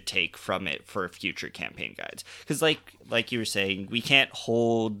they should take from it for future campaign guides. Because like you were saying, we can't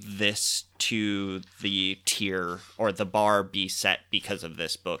hold this to the tier or the bar be set because of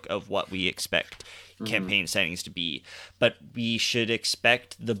this book of what we expect campaign settings to be, but we should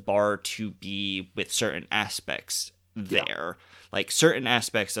expect the bar to be with certain aspects there. Like certain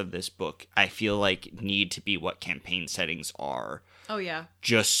aspects of this book I feel like need to be what campaign settings are, Oh, yeah.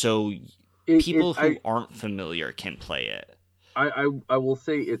 just so people who aren't familiar can play it. I will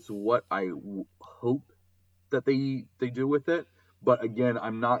say it's what I hope that they do with it. But again,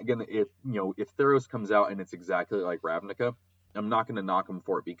 I'm not gonna, if Theros comes out and it's exactly like Ravnica, I'm not gonna knock him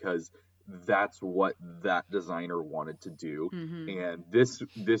for it, because that's what that designer wanted to do. And this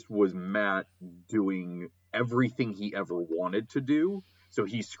was Matt doing everything he ever wanted to do. So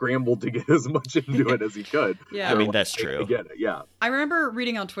he scrambled to get as much into it as he could. Yeah, I mean, that's true. I get it, yeah. I remember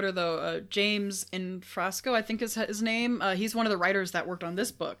reading on Twitter, though, James Infrasco, I think is his name. He's one of the writers that worked on this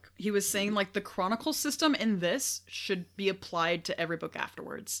book. He was saying, like, the chronicle system in this should be applied to every book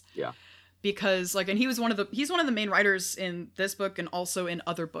afterwards. Yeah. Because, like, and he's one of the main writers in this book and also in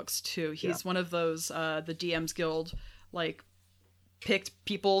other books, too. He's one of those, the DMs Guild, like, picked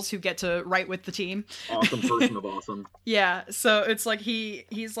peoples who get to write with the team. Awesome person of awesome. Yeah, so it's like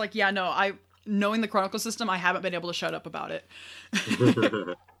he's like, yeah, no, knowing the chronicle system, I haven't been able to shut up about it.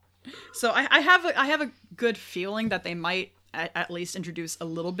 So I have a good feeling that they might at least introduce a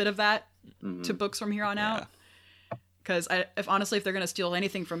little bit of that to books from here on out. Because if they're gonna steal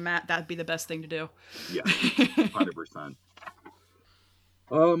anything from Matt, that'd be the best thing to do. Yeah, 100%.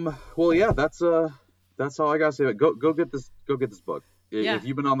 Well, yeah, that's all I gotta say. Go get this book. If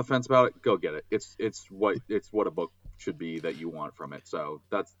you've been on the fence about it, go get it. It's what a book should be that you want from it. So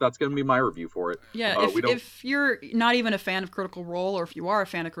that's gonna be my review for it. Yeah, if you're not even a fan of Critical Role, or if you are a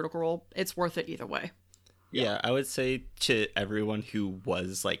fan of Critical Role, it's worth it either way. Yeah, I would say to everyone who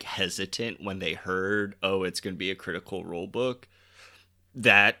was like hesitant when they heard, oh, it's going to be a Critical Role book,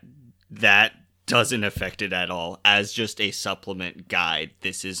 that doesn't affect it at all. As just a supplement guide,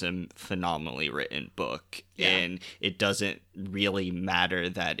 this is a phenomenally written book. Yeah. And it doesn't really matter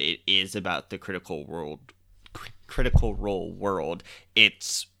that it is about the Critical Role world.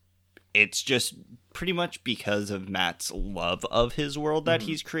 It's just pretty much because of Matt's love of his world that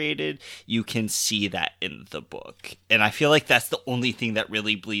he's created. You can see that in the book. And I feel like that's the only thing that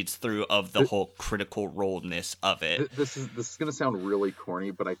really bleeds through of the whole Critical Role-ness of it. This is going to sound really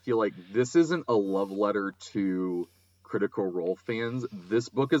corny, but I feel like this isn't a love letter to Critical Role fans. This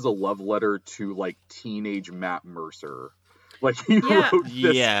book is a love letter to, like, teenage Matt Mercer. Like, he wrote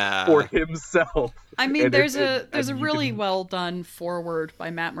this for himself. I mean, there's a really well done foreword by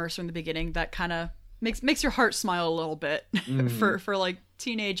Matt Mercer in the beginning that kind of makes your heart smile a little bit for like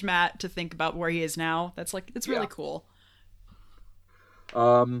teenage Matt to think about where he is now. That's like, it's really cool.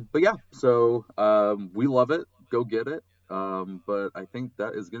 But yeah, so we love it. Go get it. But I think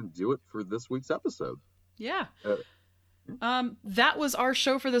that is going to do it for this week's episode. Yeah. That was our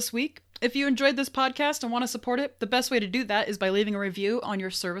show for this week. If you enjoyed this podcast and want to support it, the best way to do that is by leaving a review on your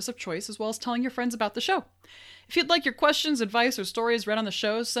service of choice, as well as telling your friends about the show. If you'd like your questions, advice, or stories read on the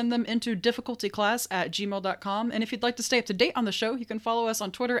show, send them into difficultyclass@gmail.com. And if you'd like to stay up to date on the show, you can follow us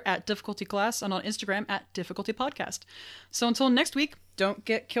on Twitter @difficultyclass and on Instagram @difficultypodcast. So until next week, don't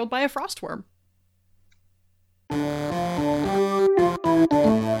get killed by a frostworm.